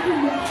pareil pour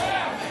moi.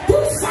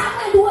 Tout ça,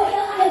 on doit y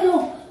aller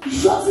non.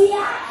 Josué,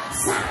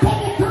 ça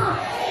fait temps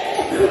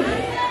écrit.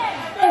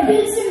 Et puis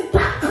il dit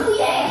pas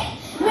crier,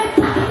 mais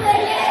pas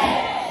crier.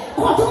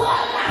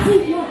 Contrôle la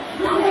vie,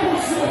 la même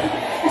chose.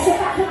 Et c'est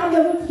pas grave de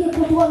l'autre qui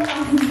contrôle la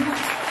vie.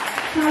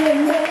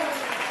 Alléluia.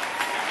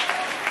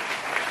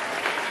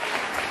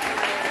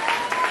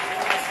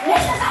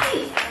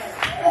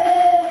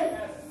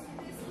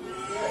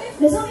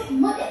 Les amis,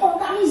 demandez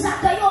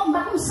organisateurs, on va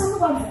comme ça nous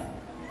va faire.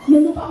 Mais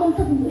nous pas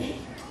monter pour bouger.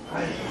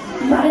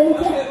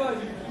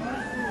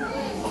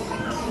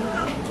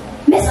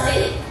 Mes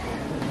amis,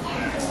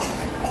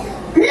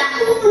 là,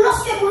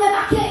 lorsque vous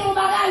remarquez un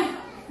bagage,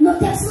 nos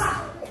textes là,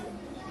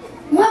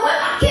 moi,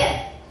 remarquez,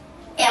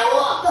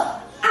 Hérode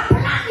a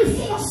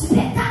planifié un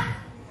spectacle.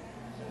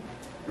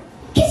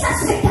 Qui ça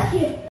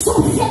spectacle?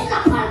 Son fête n'a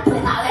pas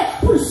préparé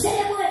pour le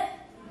célébrer.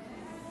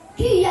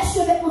 Qui est ce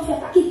mec en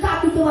fait? Qui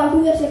capite va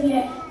louer, c'est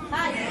bien.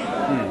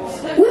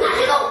 Oui,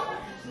 maintenant,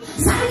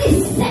 ça veut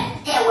dire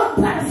fête Hérode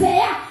va le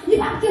faire. Il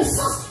va que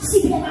sens,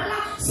 si bien là,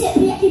 c'est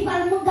bien qui va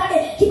le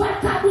garder, qui va le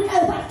cabiner, qui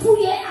va le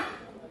fouiller.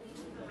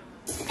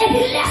 Et puis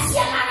le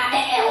ciel a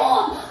regardé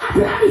Hérode, a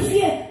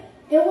planifié.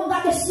 Hérode a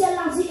le ciel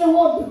a dit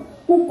Hérode,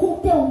 ou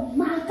compter au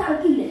mal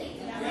calculé.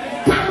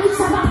 Cabine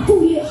ça va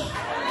fouiller.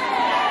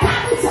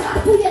 Cabine ça va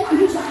fouiller dans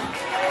le jour.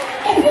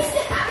 Et puis ce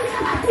cabine ça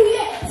va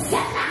fouiller,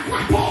 faites la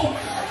gratter.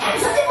 Et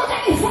je dis, mon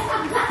ami, faites la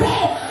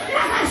gratter.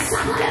 La vache ça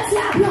va le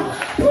diable.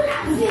 Pour la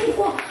vie, et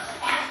pas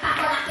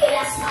pour la qui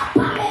laisse pas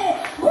parler.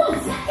 Pour le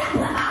fait qu'elle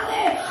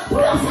préparer. Pour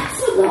le fait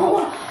sous nous.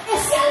 Et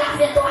si elle a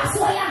fait toi,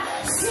 soya,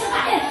 si elle a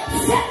fait,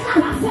 faites-la,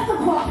 va faire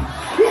encore.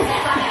 Le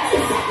fait va faire,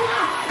 faites-la,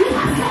 il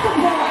va faire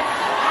encore.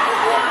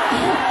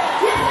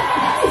 Le fait va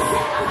faire,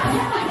 faites-la, va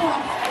faire encore.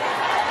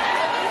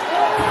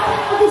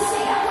 On dit,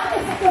 Seigneur, va te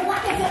faire, va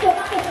te faire,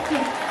 va te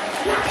faire.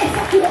 Va te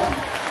faire,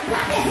 va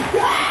te faire.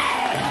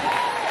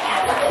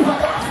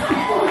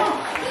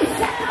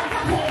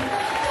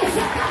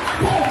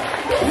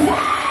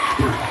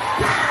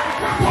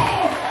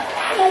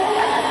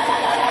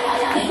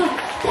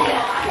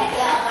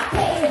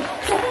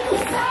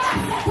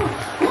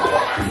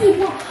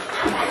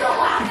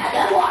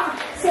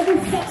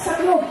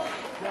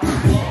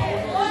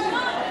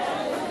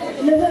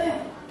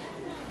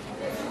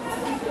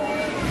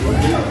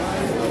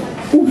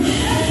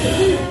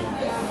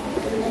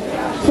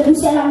 C'est pour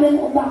cela même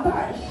en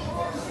bataille.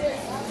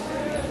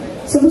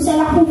 C'est pour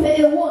cela qu'on fait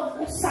Hérode.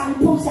 Ça ne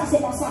pense à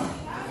c'est pas ça.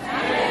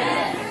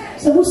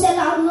 C'est pour cela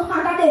qu'on a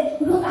regardé.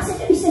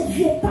 Regardez cette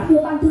vieux table,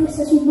 on va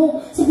dresser son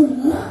nom. C'est pour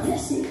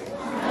renverser.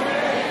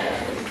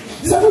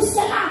 C'est pour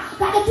cela,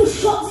 regardez tout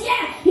chaudier,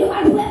 il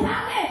va le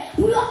préparer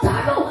pour le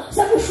tableau.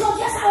 C'est pour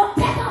chaudier, ça va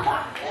tête en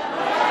bas.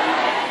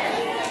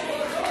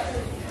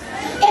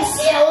 Et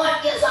si on a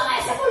des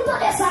oreilles, c'est pour le temps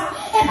de ça.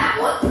 Et pas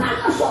pour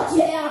prendre le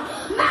chaudier.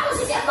 Mais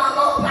si c'est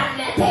maman, on va le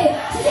mettre.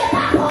 Si c'est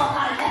papa, on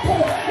va le mettre.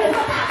 Et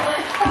quand t'as vu,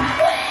 on va le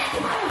mettre. Tu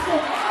vas le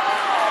faire.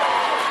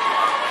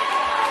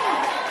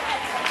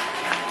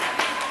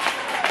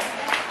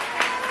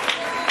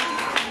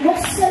 Donc,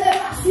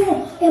 célébration,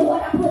 et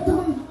voilà,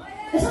 prétendre.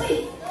 Et ça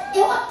dit, et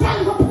on a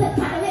tellement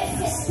préparé,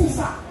 fester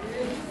ça.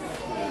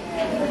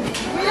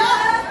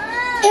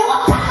 Et on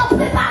a tellement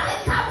préparé,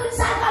 quand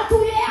ça va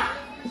tout hier.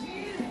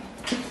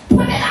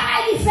 Premier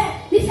travail,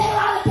 il fait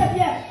l'arrêter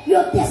bien, il a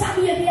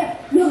déshabillé bien,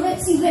 il a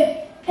retiré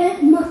un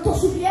manteau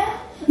sous Pierre,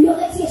 il a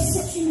retiré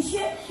cette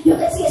monsieur, il a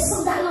retiré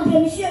sandales en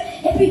bien monsieur,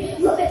 et puis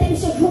il a mis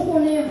monsieur jour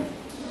qu'on est.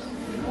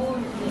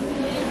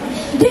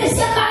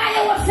 Deuxième travail,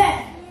 on a fait,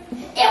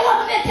 et on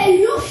a mis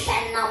une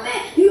chaîne dans main,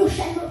 une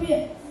chaîne dans pied.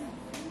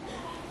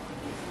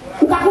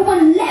 Vous pouvez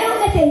comprendre, là,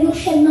 on met une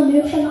chaîne dans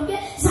pied,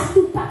 ça ne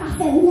peut pas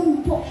faire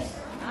une porte.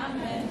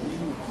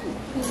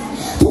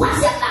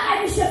 Troisième travail,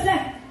 monsieur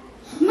fait.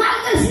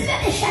 Malgré que je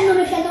mets des chaînes dans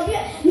le chaîne dans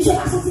pied, monsieur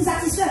pas senti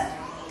satisfait.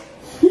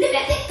 Il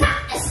mettait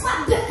 4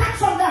 escouades de 4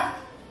 soldats.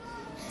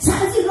 Ça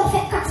veut dire qu'on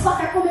fait 4 fois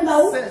 4 combien de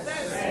où?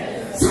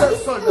 Ça veut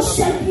dire que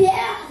Josué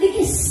Pierre, il y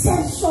a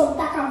 16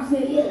 soldats qui ont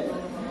veillé.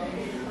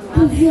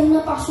 Pour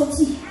venir pas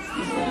sortir.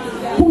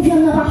 Pour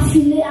venir pas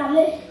filer,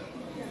 aller.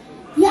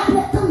 Il y a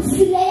tant de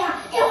filets,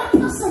 et on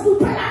prend ça pour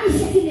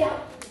planifier filet.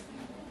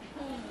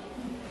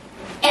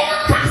 Et dans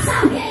le cas, ça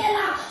vient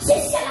là,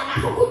 c'est là,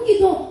 beaucoup de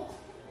guidons.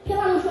 Qui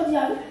va nous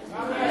choisir?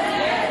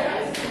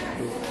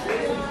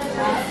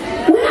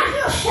 Vous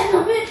imaginez chaîne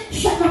en pied,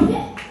 chaîne en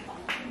pied.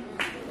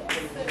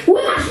 Vous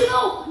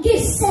imaginez qu'il y a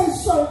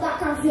 16 soldats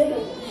qui ont fait.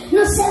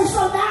 Dans 16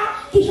 soldats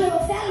qui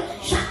ont fait,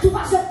 chaque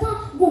 3 temps,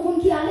 beaucoup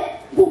qui allait,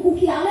 beaucoup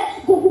qui allait,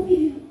 beaucoup qui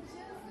vivait.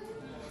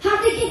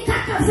 Avec les 4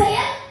 qui ont fait,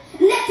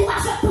 les 3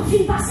 temps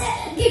qui passaient,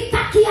 les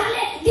 4 qui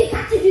allaient, les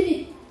 4 qui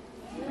venaient.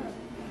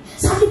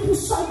 Ça veut dire pour les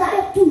soldats, il y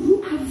a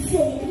toujours à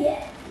veiller.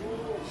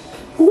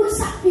 Vous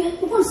savez, je ne sais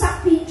pas.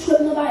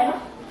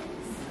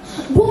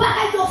 Vous ne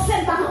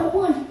savez pas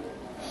comprendre.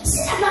 Si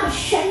vous avez une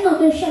chaîne dans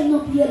deux chaînes dans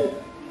le pied,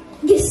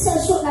 il y a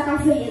 16 soldats qui ont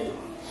fait.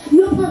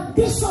 Ils prennent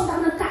 2 soldats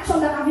dans 4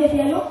 soldats qui ont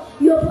fait.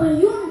 Ils prennent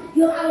une,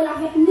 ils ont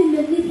avec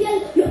les pieds,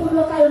 ils prennent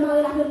l'autre, ils ont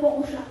avec le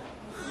gauche.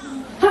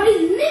 Ni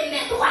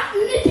main droite,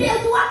 ni pied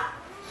droit.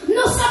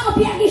 Nous sommes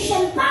pieds qui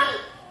chaîne pâle,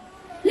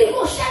 les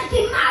chaînes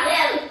qui marrent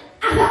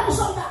avec les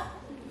soldats.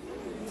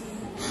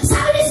 Ça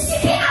veut dire si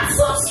il a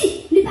sorti,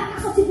 il n'a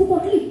pas sorti pour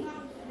contre lui.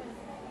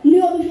 Il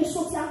est obligé de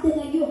sortir à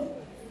Dénégio.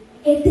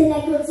 Et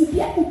Dénégio dit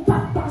bien pour ne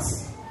pas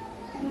passer.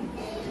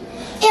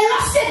 Et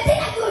lorsque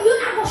Dénégio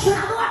est à gauche et à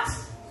droite,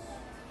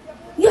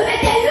 il met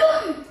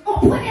l'une au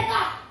premier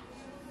garde.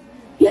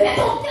 Il met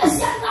au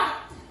deuxième garde.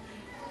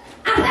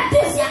 Après le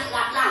deuxième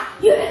garde là,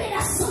 il met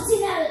la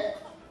sentinelle.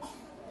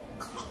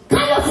 Quand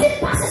il fait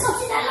passer la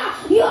sentinelle là,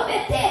 il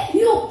met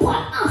une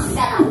porte en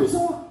fer à la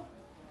prison.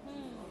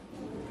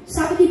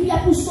 Ça veut dire bien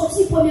pour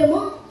sortir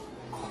premièrement,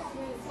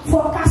 il faut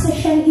casser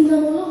les chaînes qui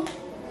n'ont pas là.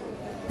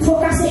 Il faut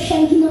casser les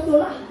chaînes qui n'ont pas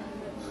là.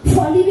 Il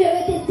faut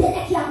libérer des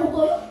délais qui ont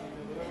pas là.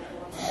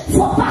 Il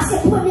faut passer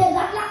le premier garde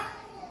là.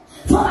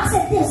 Il faut passer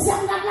le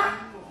deuxième garde là.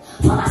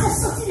 Il faut passer le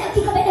sentinelle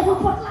qui commet devant la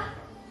porte là.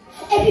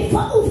 Et puis il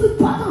faut ouvrir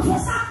la porte, on fait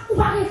ça, ou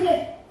pas régler.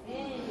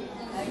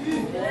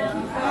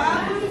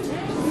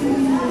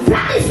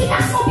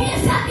 Planification bien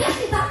faite, bien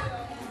faite.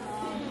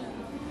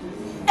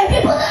 Et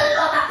puis pour l'homme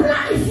a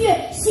planifié,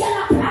 si elle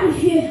a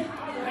planifié.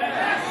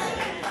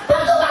 Pour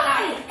tout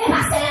bagaille, et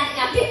bien c'est elle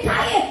qui a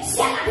détaillé, si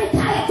elle a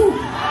détaillé tout.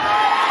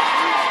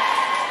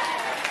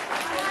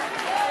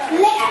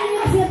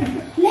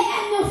 Les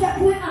ennemis ont fait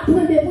point A,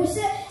 point B pour C,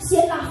 si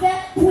elle a fait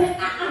point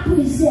A,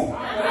 point Z.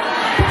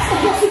 Parce que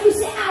Jésus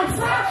c'est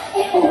alpha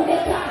et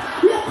oméga,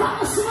 le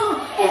commencement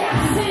et la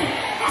fin.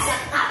 Et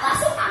cette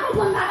attention à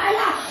comprendre bagaille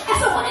là,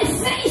 est-ce qu'on est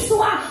fin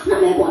histoire? Non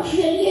mais bon, je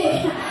vais lier.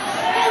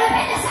 Et le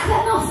père de sa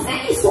femme, non, fin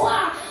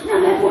histoire. Non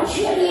mais bon,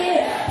 je vais lier.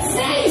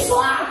 Fin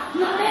histoire.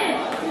 Non mais.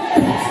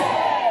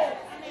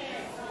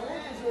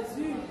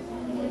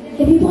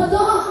 Et puis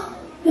pendant,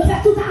 de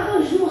faire tout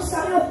arrangement,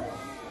 ça là.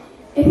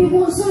 Et puis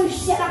mon ange,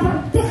 c'est la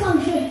part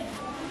déclencher.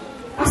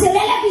 Parce que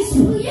l'élève qui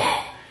se priait,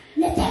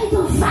 l'éternel est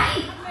en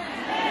faille.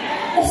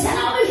 Et c'est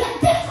là où je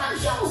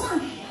déclencher aux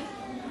anges.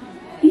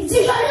 Il dit,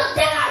 je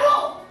l'entends à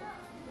l'eau.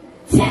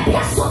 Fais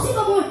bien sortir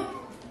de moi.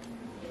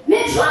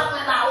 Mais je vais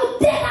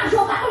dégager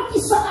au bâton qui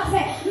soit à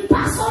faire.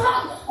 Pas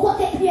seulement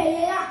côté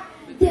prière,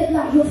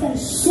 dégager au faire le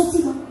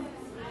sentiment.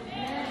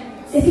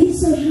 Et puis,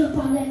 ce Jean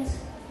parlait.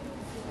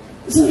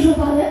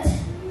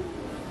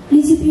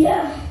 Il dit,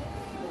 Pierre,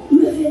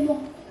 levez-moi.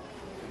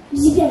 Il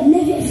dit, Pierre,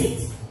 levez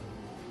vite.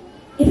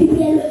 Et puis, puis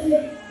Pierre levé.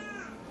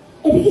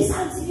 Et puis qui ça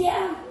dit Pierre?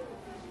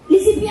 Il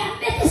dit Pierre,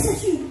 mettez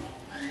ceinture.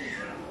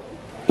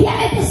 Pierre,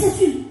 mettez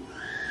ceinture.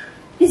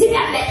 Il dit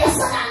Pierre, mettez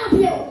sandales dans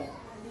le pied.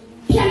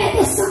 Pierre,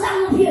 mettez sandales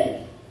dans le pied.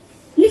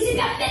 Il dit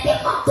Pierre, mettez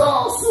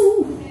manteau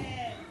sous.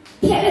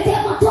 Pierre, mettez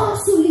manteau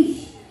sous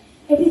lui.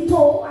 Et puis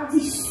toi a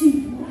dit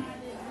suivre-moi.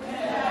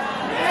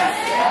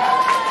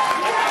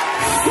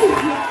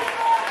 Suivre-moi.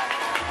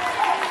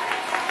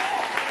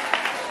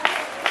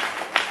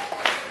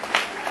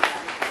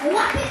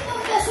 Rapidement,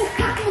 verset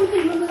 4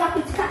 minutes, nous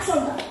rapide 4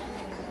 soldats.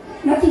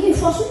 Nous avons dit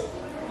force.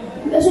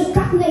 Verset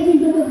 4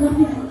 minutes, nous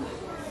rapidement.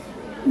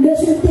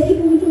 Verset 1 qui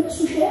pour nous tourner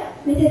sous chair,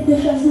 mettez 2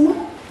 chaises nous.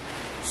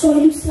 Son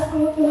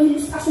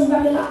illustration va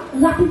là,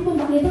 rapidement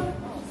dans les temps.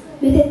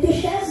 Mettez 2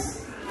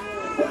 chaises.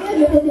 Ok,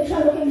 mettez 2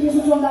 chaises, ok,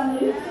 Jésus sont dans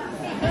le lieu.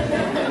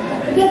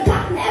 Ok,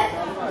 4 nègres.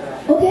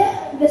 Ok,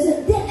 verset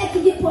 2 nègres qui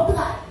dit porte.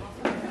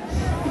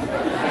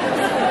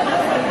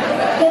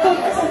 Et donc,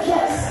 cette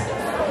chaise.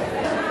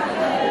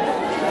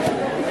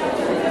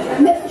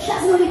 Mets ton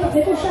chaise dans le temps.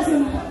 Mets ton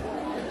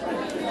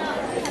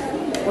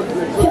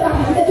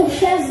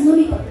chaise dans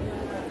le temps.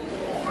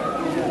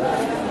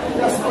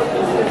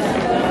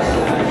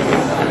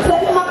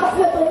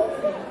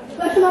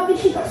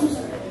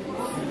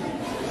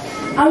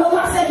 Alors, on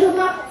va faire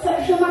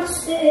je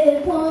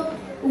prends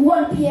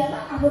One Pierre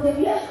à votre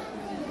Pierre.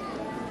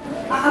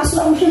 À ce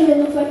moment-là, je vais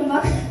nous faire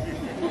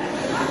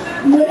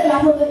je vais la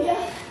votre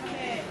Pierre.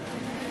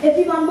 Et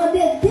puis, je vais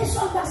demander des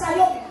soldats, ça y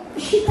est,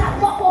 chita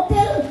pas pour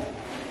tel.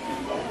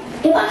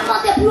 Et je vais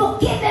demander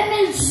bloquer mes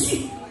mains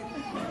dessus.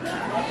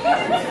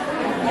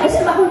 Et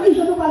c'est pas pour dire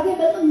je ne vais pas dire,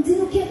 mais on dit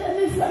nous qui mes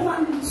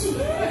mains dessus.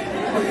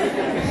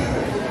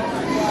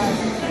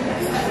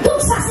 Donc,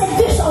 ça, c'est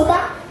 2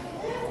 soldats.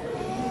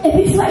 Et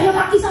puis, frère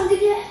Jean-Marc, qui s'en dit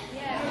bien?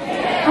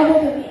 À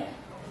votre bien.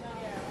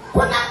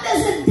 Quand on a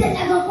besoin de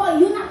dénègres encore,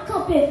 il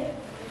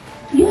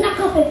y en a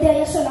campé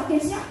derrière ceux-là,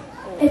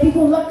 et puis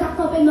qu'on va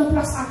camper dans la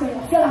place à faire.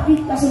 Fais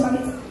rapide, parce que c'est ma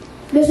méthode.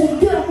 Besoin de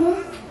 2 maintenant.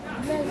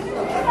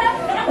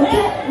 Ok?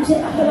 Vous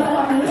êtes après la main.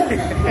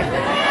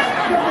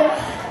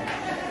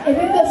 Et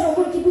puis, besoin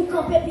de qui vous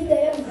camper, puis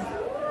derrière.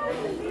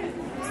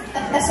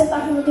 Est-ce que c'est pas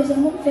pour le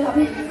deuxième monde? Fais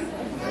rapide.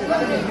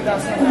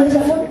 Le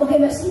deuxième monde, ok,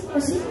 merci.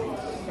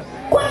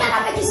 Quand il y a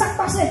avec qui ça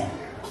passe,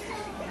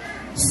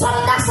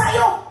 soldats ça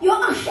y ont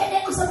enchaîné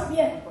ensemble à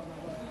Pierre.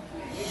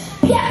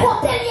 Pierre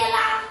côté il est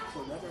là,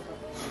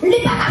 il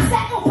va pas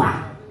faire non pas.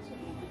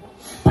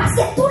 Parce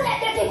que tous les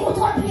deux qui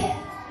contrôlent Pierre.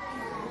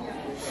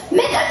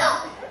 Maintenant,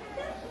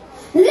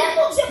 les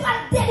mon Dieu va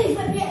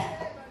délivrer Pierre.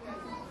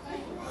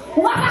 On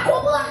va pas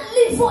comprendre,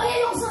 il faut y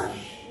aller aux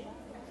anges.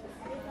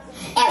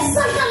 Et ces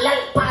gens-là,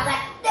 ils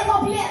paraissent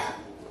devant Pierre.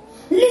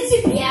 Il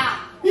dit Pierre,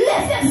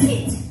 lève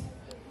vite.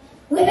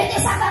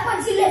 Répétez ça, quand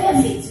dit lève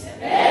vite.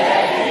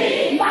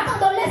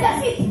 Maintenant, lève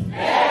vite.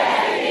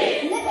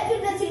 Lève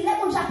vite, veut dire, les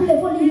gens j'appelle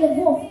vol, ils les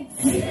vont vite.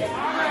 Les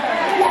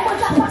gens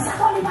j'appelle ça,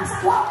 ils passent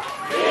à quoi?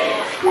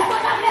 Les gens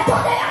j'appelle ton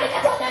dehors, ils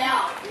mettent ton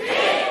dehors.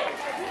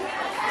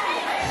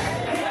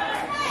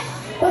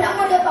 On a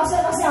demandé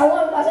passer à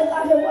Wall, parce que là,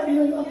 je vois le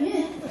nom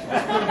bien.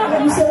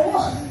 C'est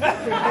moi.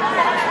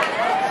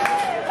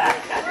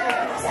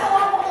 C'est à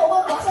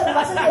Wall,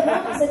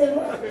 passer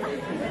devant.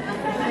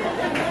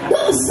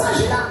 Donc, ce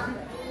ange-là,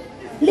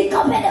 les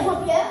campés devant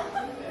Pierre,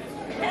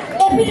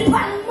 et puis il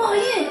prend le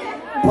moyen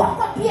pour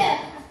contre Pierre.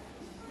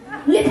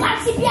 Les prend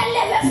si Pierre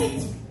lève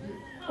vite.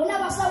 On a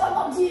pas ça,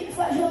 on dit,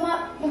 frère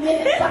Jean-Marc, on vient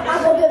pas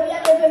avant de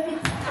Pierre lève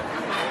vite.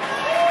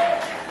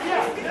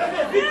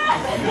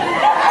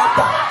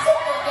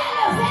 Automatiquement, Pierre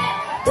levé,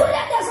 tous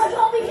les 2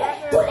 soldats obligés,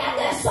 tous les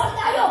 2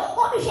 soldats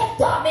obligés de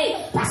dormir,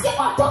 parce que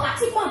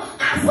automatiquement,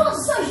 avant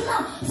ce ange-là,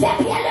 fait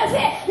Pierre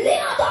lever, les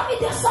endormis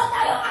de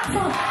soldats avant.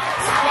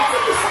 Ça veut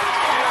dire qu'ils sont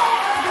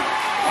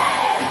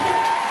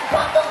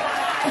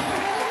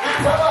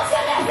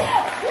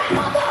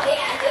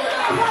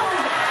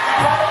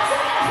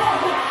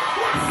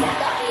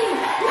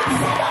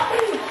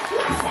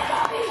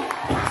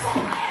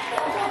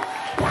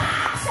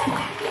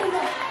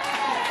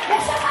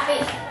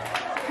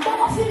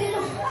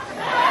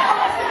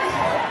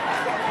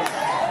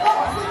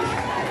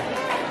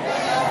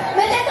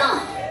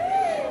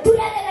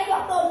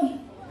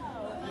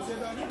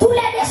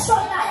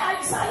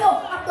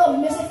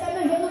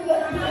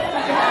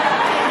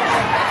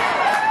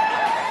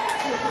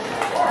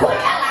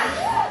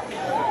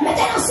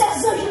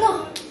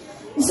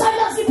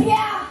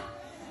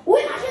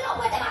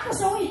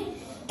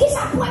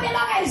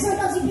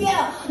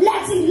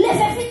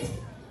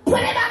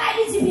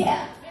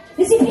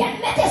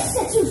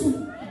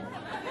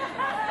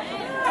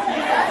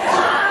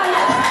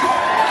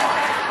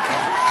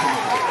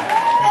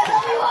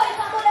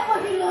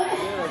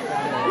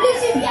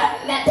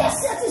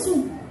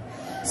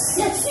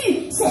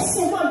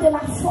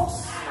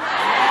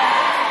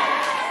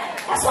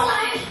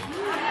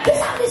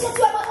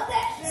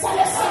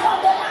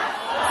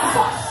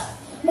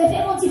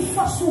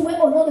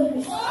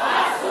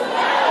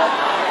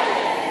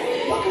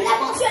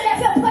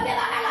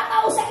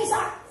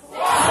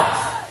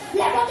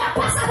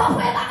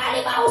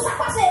où ça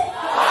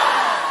passe?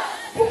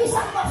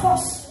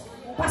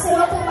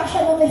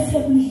 est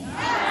faibli.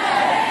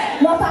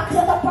 Notre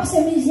acteur de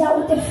passer misère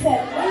ou t'es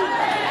faible.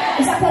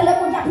 Il s'appelle le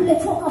monde qui a plus de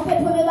faux campé,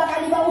 premier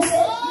bagage, il va où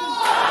c'est.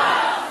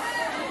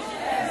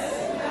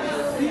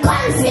 Quand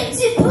il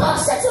finit, il prend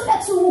cette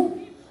soumette sous vous.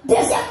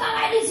 Deuxième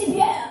bagage, il dit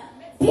Pierre.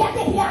 Pierre.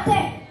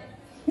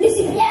 Il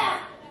dit Pierre,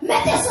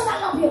 mettez ça dans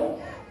l'ambiance.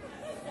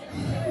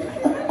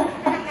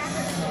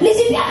 Il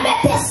dit Pierre,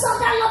 mettez ça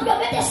dans l'ambiance,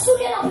 mettez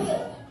souliers dans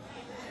l'ambiance.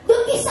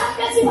 Donc, il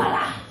s'appelle dit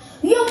voilà.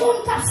 Il y a un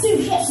monde qui a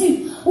suivi Jésus.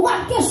 Ou pas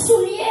de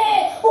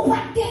souliers, ou pas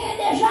de gagner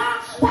déjà.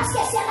 Parce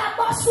que c'est la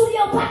mort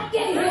souliers, ou pas de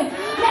gagner.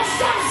 Mes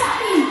chers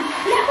amis,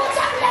 les mots de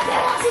la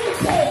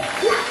vérité,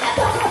 la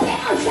méthode en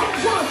chaque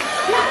genre,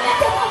 la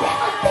méthode en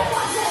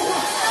demoiselle,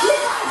 les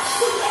morts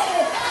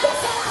souliers, que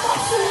c'est la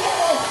mort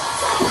souliers,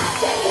 ça va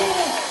gagner.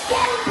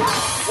 Quelle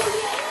mort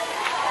souliers.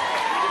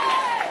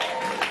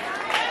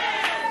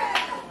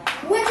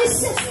 Moi, je dis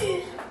c'est sûr.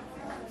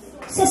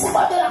 C'est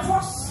symbole de la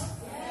force.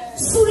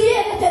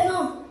 Souliers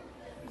maintenant.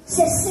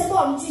 C'est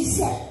symbole du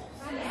sel.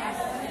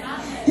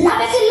 La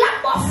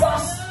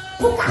force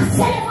pour qu'elle fasse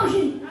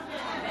l'évangile.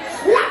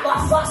 La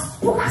force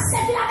pour qu'elle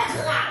servir avec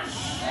rage.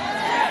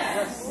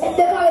 Et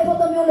déclarez pour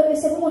Dominicaine, le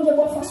c'est pour mon Dieu,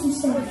 bonne force du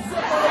sel.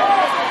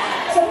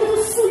 C'est pour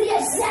nous soulier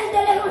celle de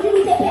l'évangile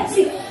qui est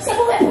perdu. C'est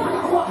pour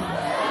répondre encore.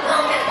 Non,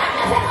 même quand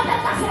on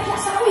fait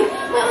ça, oui.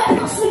 Mais on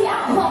répond soulier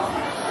encore.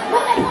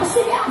 On répond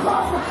soulier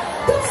encore.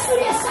 Tout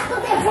soulier ça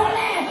quand t'es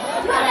volé.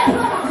 On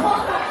répond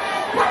encore.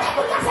 Quand t'es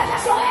pour faire la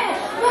soirée.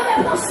 On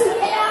répond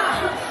soulier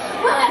là.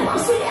 On répond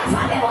soulier à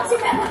femme. On dit,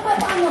 mais pourquoi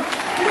pas nous?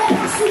 On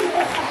répond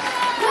soulier.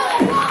 On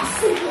répond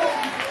soulier.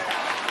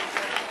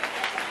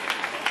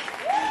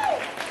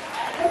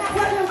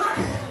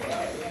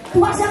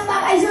 Troisième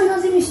bagaille, j'en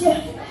dis, monsieur.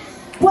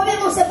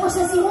 Premièrement, c'est pour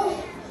Saint-Simon.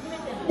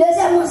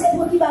 Deuxièmement, c'est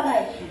pour qui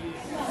bagaille.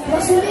 Vous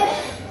vous souvenez?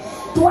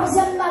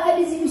 Troisième bagaille,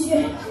 il dit,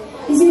 monsieur.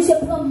 Il dit, monsieur,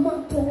 prends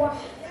manteau.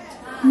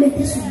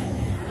 Mettez sur vous.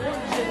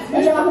 Et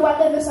je vais vous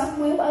parler ça.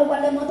 Moi, je vais vous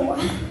parler de manteau.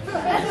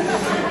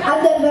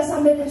 Allez, ça,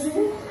 mettez sur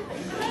vous.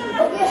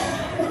 Ok?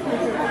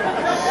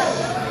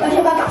 Je ne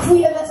vais pas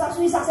fouiller vers ça.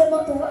 Ça, c'est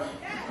manteau.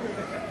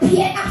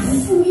 Pierre a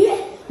fouillé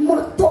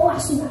manteau à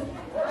sous.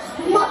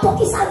 Manteau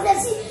qui s'appelle,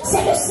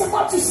 c'est le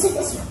symbole du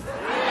Saint-Esprit.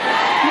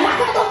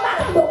 Macado.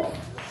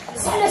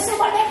 C'est le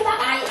symbole de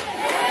bagaille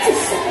du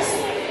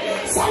Saint-Esprit.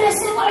 C'est le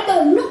symbole de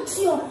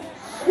l'onction.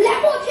 Les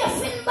bons dieux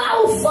finissent par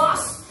ou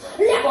force.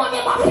 Les bons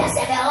dieux par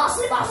persévérance,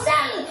 les bons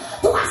zèles.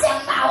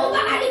 Troisième par ou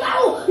bagaille,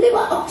 les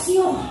bons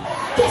onction.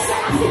 Que c'est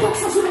la vie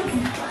d'onction sur la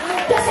vie.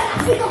 Que c'est la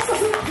vie d'onction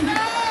sur la vie.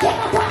 Que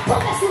l'on doit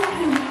tomber sur la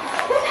vie.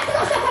 Vous mettez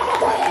dans ce qu'on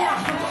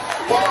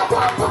que l'on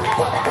doit tomber.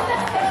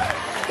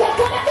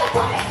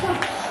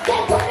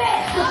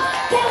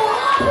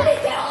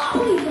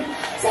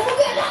 C'est pour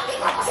que l'homme qui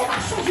commence à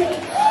changer.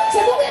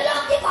 C'est pour que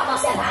l'homme qui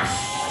commence à changer.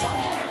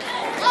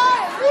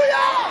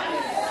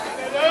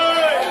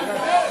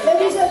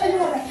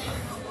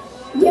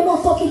 Il y a mon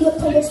temps qui doit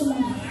tomber sur la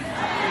vie.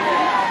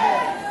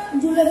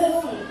 Dieu le veut.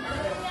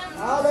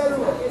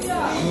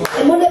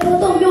 Et mon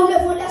dépendant, on le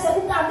voit là, c'est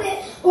pour garder.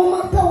 On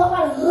m'entend, on va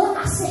le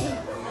ramasser.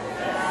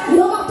 Il y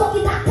a un manteau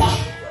qui t'attend.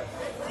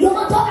 Il y a un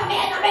manteau qui t'attend.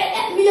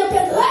 Il y a un manteau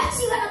qui t'attend.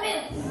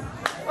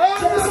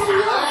 C'est pour ça que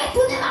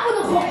retourner ma roue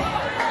encore.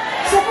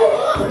 C'est pour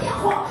remplir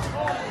encore.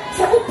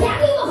 C'est pour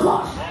périr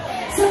encore.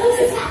 C'est pour se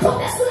faire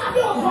tomber sous la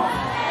vie encore.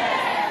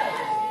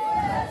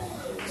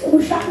 C'est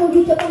pour chaque monde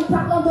qui te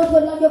parle d'autres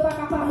langues, ne pas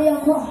parler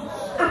encore.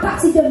 À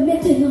partir de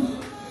maintenant,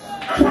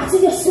 à partir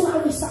de ce soir,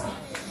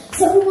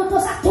 c'est pour monter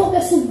ça tombe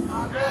sous nous.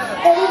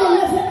 Et nous devons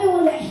lever au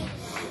lait.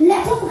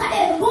 Les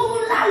compagnies, bon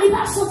monde là, il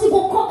va sortir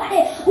pour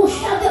compagnie, pour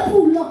chien de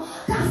poule,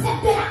 qui a fait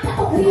de la tête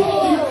au pied.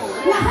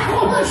 La vache,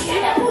 on chien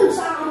de poule,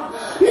 ça.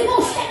 Les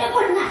bons chiens de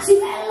poule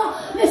naturels,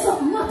 mais ce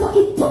manteau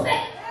qui tombe.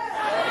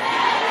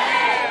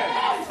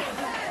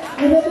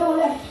 Et levez au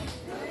lait.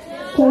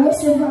 Pour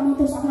recevoir le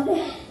manteau, ça va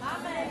aller.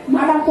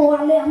 Madame, pour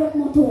aller avec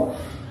mon tour.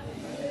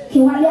 Qui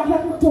va aller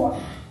avec mon tour.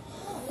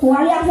 Pour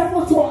aller avec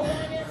mon tour.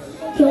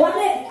 Qui va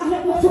aller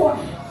avec mon tour.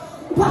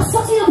 On va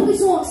sortir en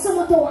prison sans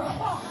mon tour.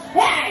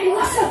 Hey,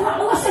 recevoir.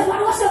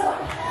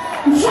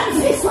 Jeune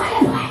fille,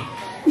 soyez prêts.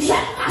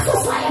 Jeune garçon,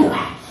 soyez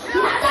prêts.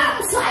 Madame,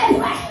 soyez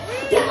prêts.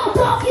 Que mon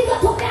tour qui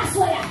doit tomber à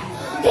soya.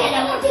 Que le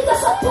monde qui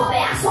doit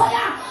tomber à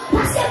soya.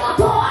 Parce que mon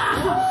tour,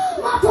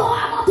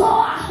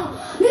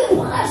 il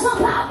présent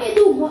parmi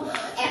nous.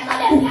 Et dans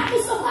les biens qui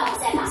sont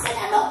commencés à passer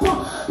dans notre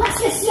temps. Parce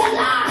que si elle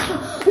a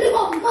le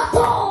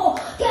manteau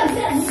qu'elle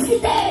veut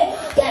visiter,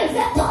 qu'elle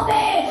veut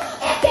tomber,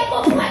 et que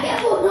mon premier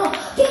pour nous,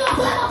 qui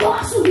rentre manteau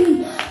à souris,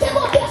 que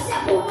mon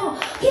deuxième pour nous,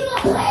 qui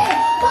rentre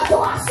manteau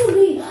à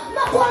souris,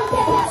 manteau à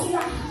perdu.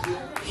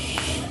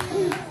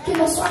 Qu'il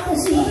ne soit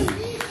possible,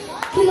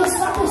 qu'il ne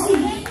soit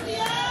possible,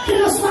 qu'il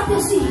ne soit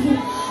possible.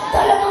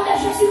 Dans le nom de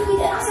Jésus-Christ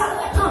de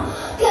Nazareth,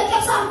 quel que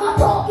soit le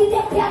manteau qui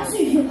t'est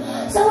perdu,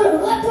 ça va le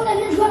retourner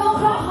les jouer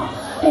encore.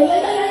 Quel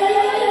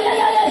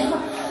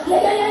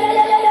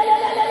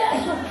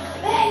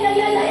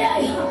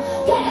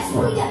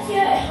esprit de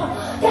Dieu,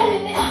 quelle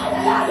lumière,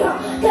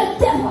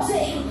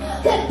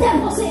 quel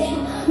déposé,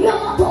 le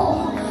manteau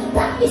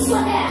d'un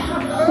missionnaire,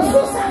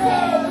 vous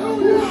savez,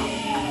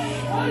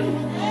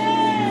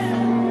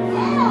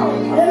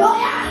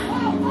 Alléluia.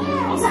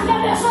 Ça fait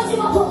besoin du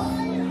manteau.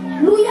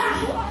 Alléluia.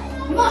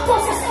 Manteau,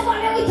 c'est seulement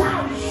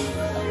l'héritage.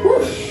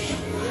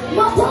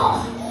 Manteau,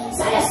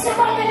 c'est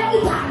seulement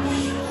l'héritage.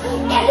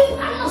 Et lui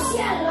parle dans le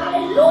ciel.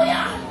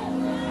 Alléluia.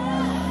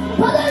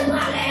 Pendant le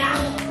parler,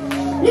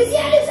 lisez.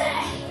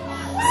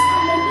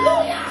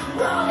 Alléluia.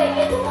 Glory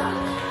be to God.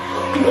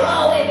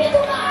 Glory be to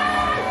God.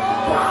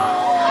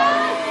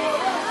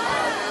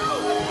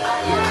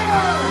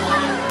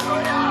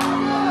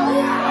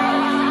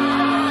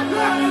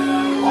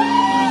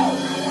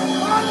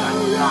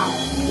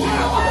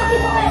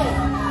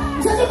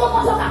 Je dis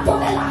comment ça va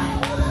tomber là.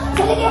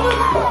 Je dis comment ça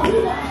va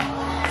tomber là.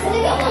 Je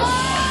dis comment.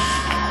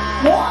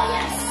 Oh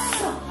yes.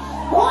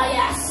 Oh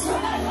yes.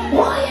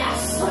 Oh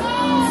yes.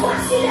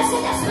 Voici le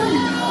Saint-Esprit.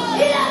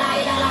 Il est là.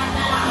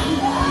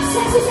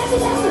 C'est.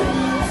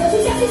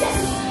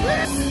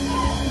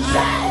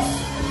 Yes.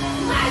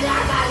 My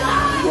God.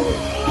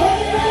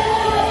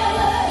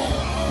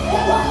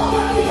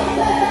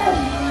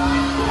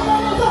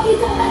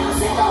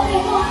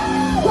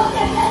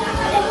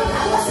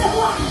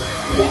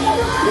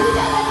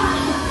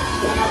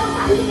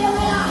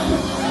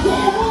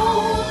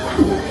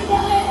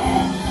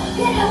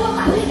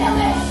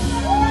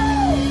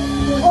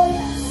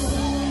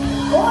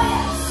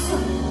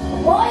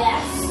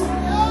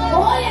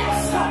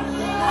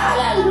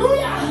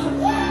 Alléluia.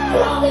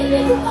 Glory be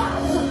to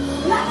God.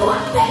 La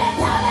gloire de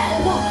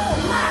l'Éternel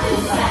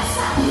manifeste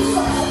sa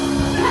puissance.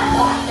 La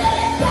gloire de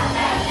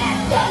l'Éternel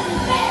est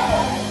élevée.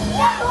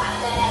 La gloire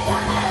de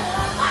l'Éternel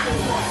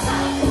manifeste sa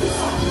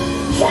puissance.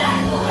 Je la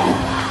trouverai,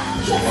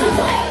 je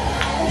trouverai,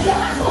 je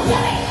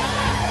raconterai.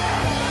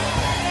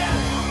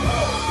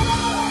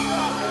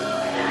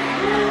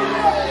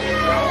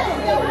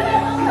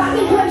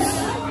 Marie Grace.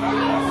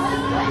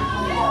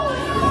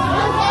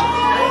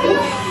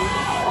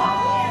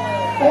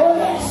 Oh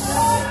yes.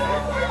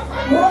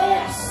 Oh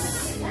yes.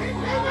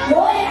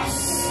 Oh yes.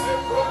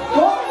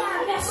 Oh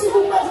merci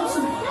beaucoup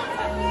Jésus.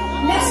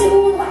 Merci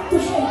beaucoup pour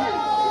toucher.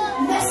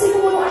 Merci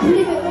beaucoup pour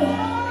libérer.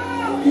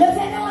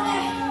 Levez-nous en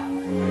l'air.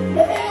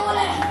 Levez-nous en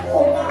l'air.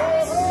 Oh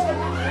yes.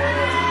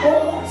 Oh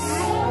yes.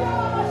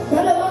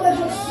 Dans le nom de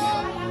Jésus.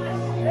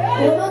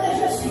 Au nom de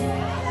Jésus.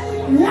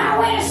 Là où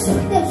est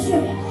l'Esprit de Dieu,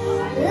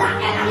 là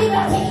est la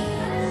liberté.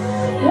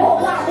 Oh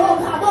God.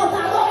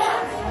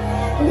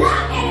 Là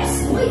est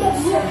l'Esprit de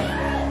Dieu.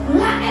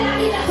 Là est la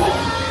liberté.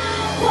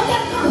 Pour te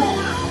camper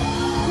là.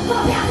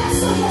 Camper avec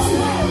son Jésus.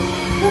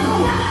 Pour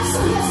camper avec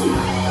son Jésus.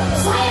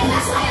 Soyez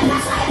prêts.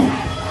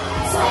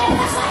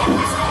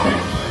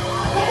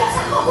 Et que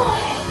ça concourt.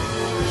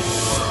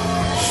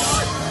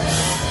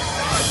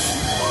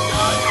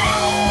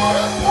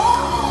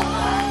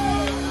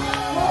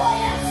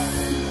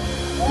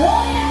 Oh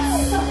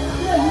yes.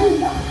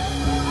 Alléluia.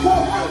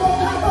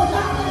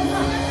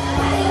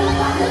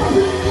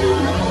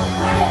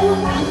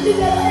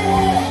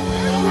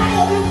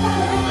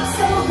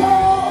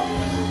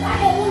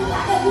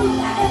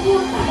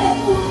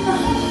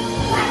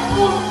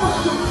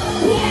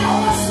 Pierre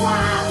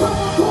reçoit ton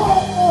manteau.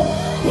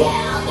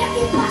 Pierre, dès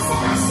qu'il passe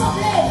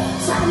l'assemblée,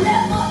 ça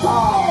lève mon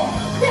manteau.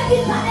 Dès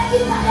qu'il parle,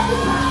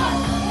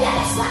 Pierre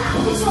laisse pas la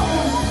prison,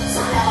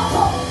 ça lève mon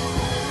manteau.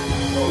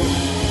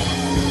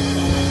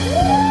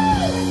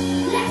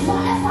 Lève-toi.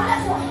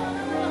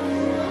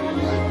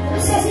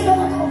 Saisis le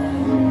manteau.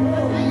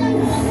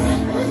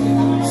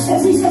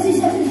 Saisis.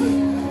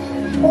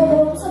 Oh,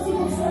 vous sentez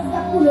mon fleuve qui a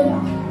coulé là.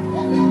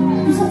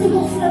 Vous sentez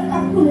mon fleuve qui a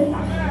coulé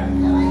là.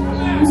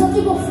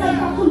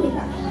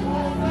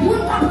 Vous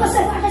n'avez pas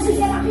recevoir Jésus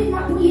fait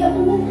rapidement prier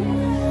pour vous.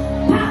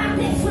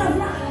 Paratez fleuve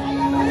là.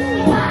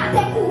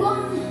 Paratez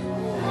courant.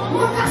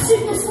 Mon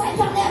cassis ne soit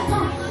éternel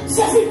temps.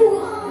 Saisis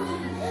courant.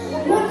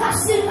 Mon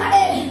cassis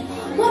allait.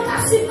 Mon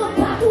cassis ne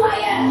partout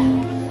ailleurs.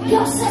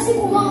 Yo saisis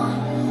courant.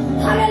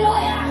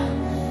 Alléluia.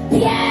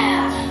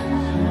 Pierre.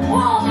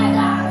 Oh my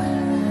God.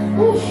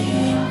 Ouf.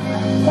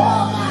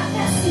 Oh God,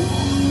 merci.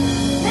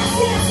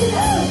 Merci.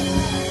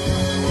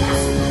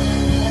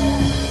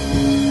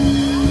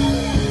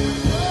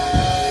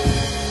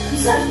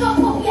 Seul nom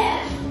pour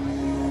Pierre.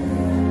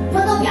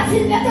 Pendant Pierre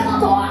filmait devant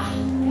toi.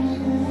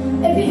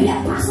 Et puis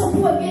Pierre passe au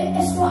premier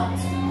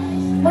escouade.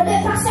 On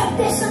est passé à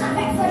descendre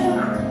avec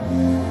Jimani.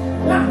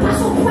 On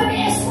passe au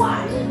premier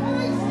escouade.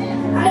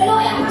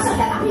 Alléluia, passe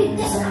avec rapide,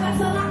 descendre avec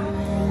Jimani.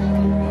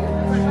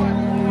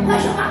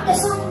 Jimani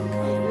descend.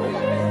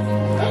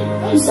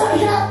 Ils sont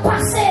déjà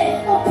passés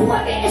au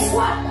premier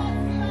escouade.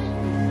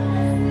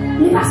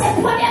 Il passe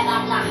au premier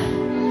garde là.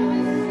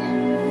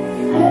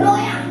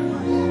 Alléluia.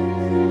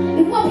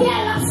 Il faut bien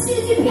la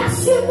du bien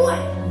sur moi.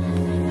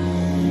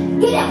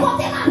 Il est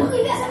côté ma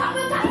privé, c'est pas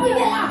moi qui a privé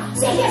là.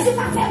 C'est Jésus qui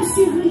a fait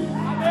sur lui.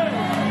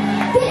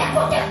 Il est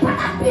côté pas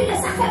ta pile,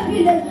 ça fait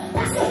pile.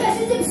 Parce que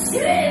Jésus dit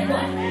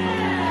suis-moi.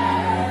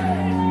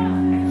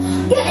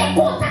 Il est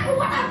côté pour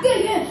pas ta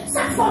guérir,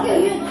 ça fait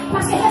guérir.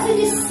 Parce que Jésus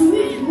dit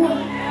suis-moi.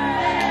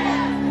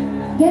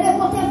 Il est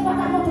côté pour pas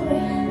ta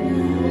montrer.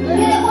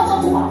 Il est côté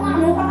pour pas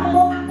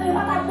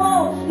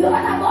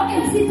ta bonne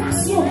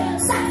invitation.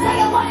 Ça fait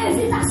une bonne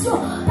invitation.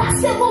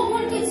 Parce que mon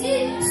monde qui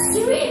dit,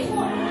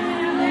 suis-moi.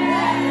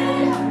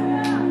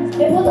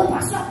 Et pour ne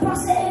pas se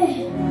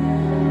passer,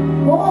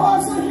 oh,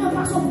 ange ne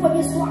passe au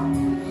premier soir.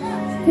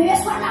 Que le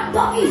soir n'a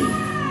dormi.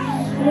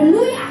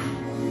 Alléluia.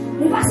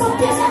 Il passe au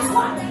deuxième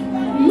soir.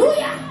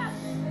 Alléluia.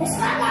 Et ce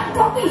n'a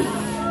dormi.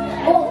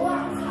 Oh,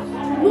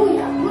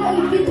 alléluia.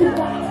 Glory be to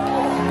God.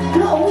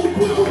 Glory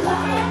be to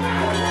God.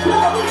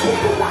 Glory be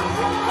to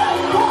God.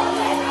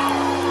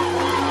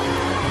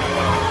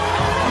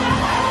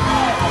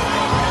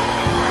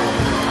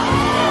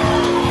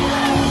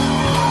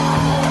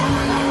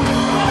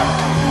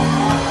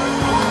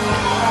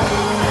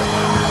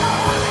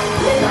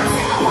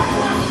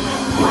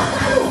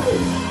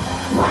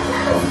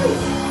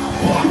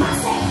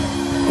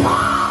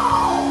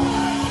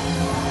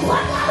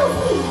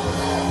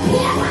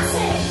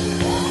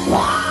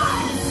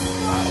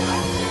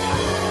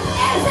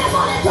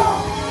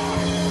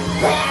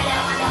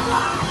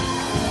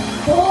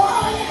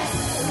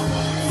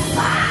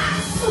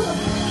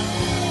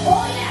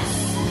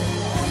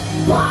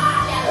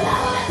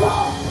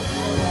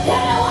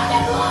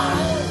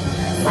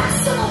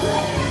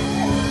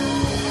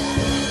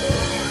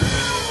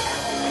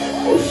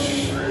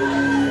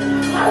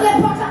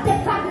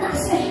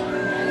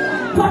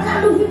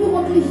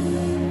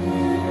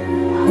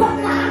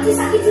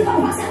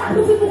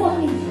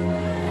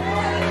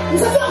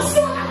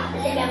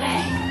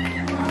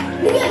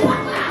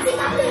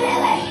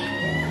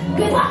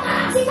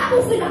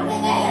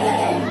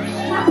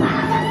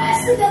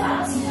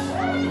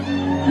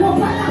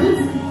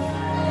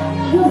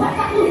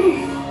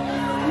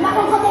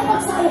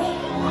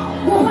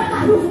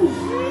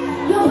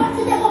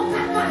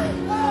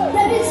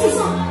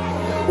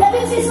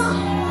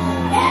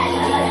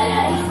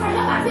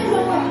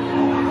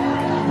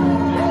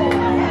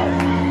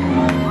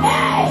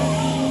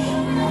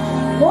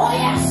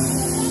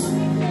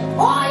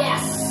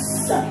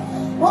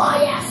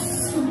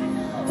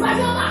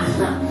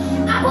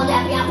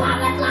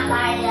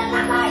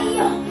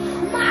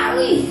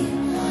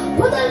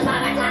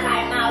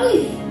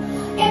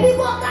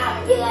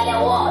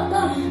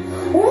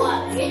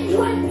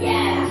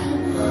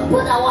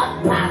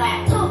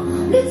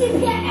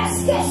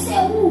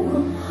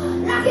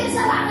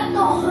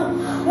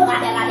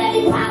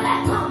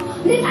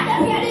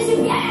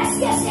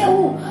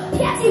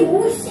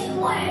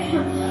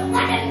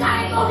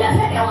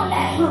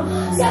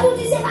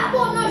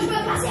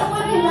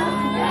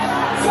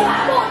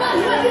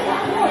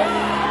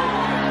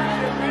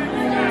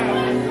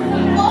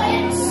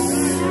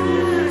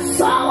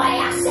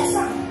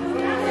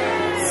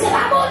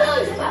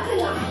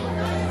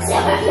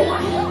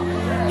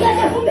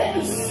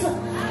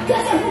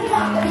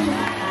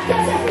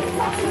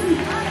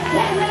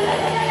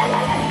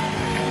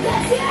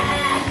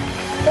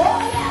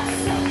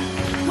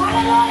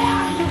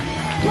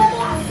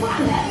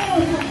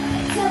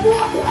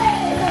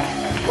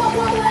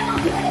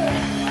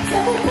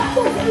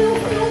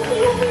 C'est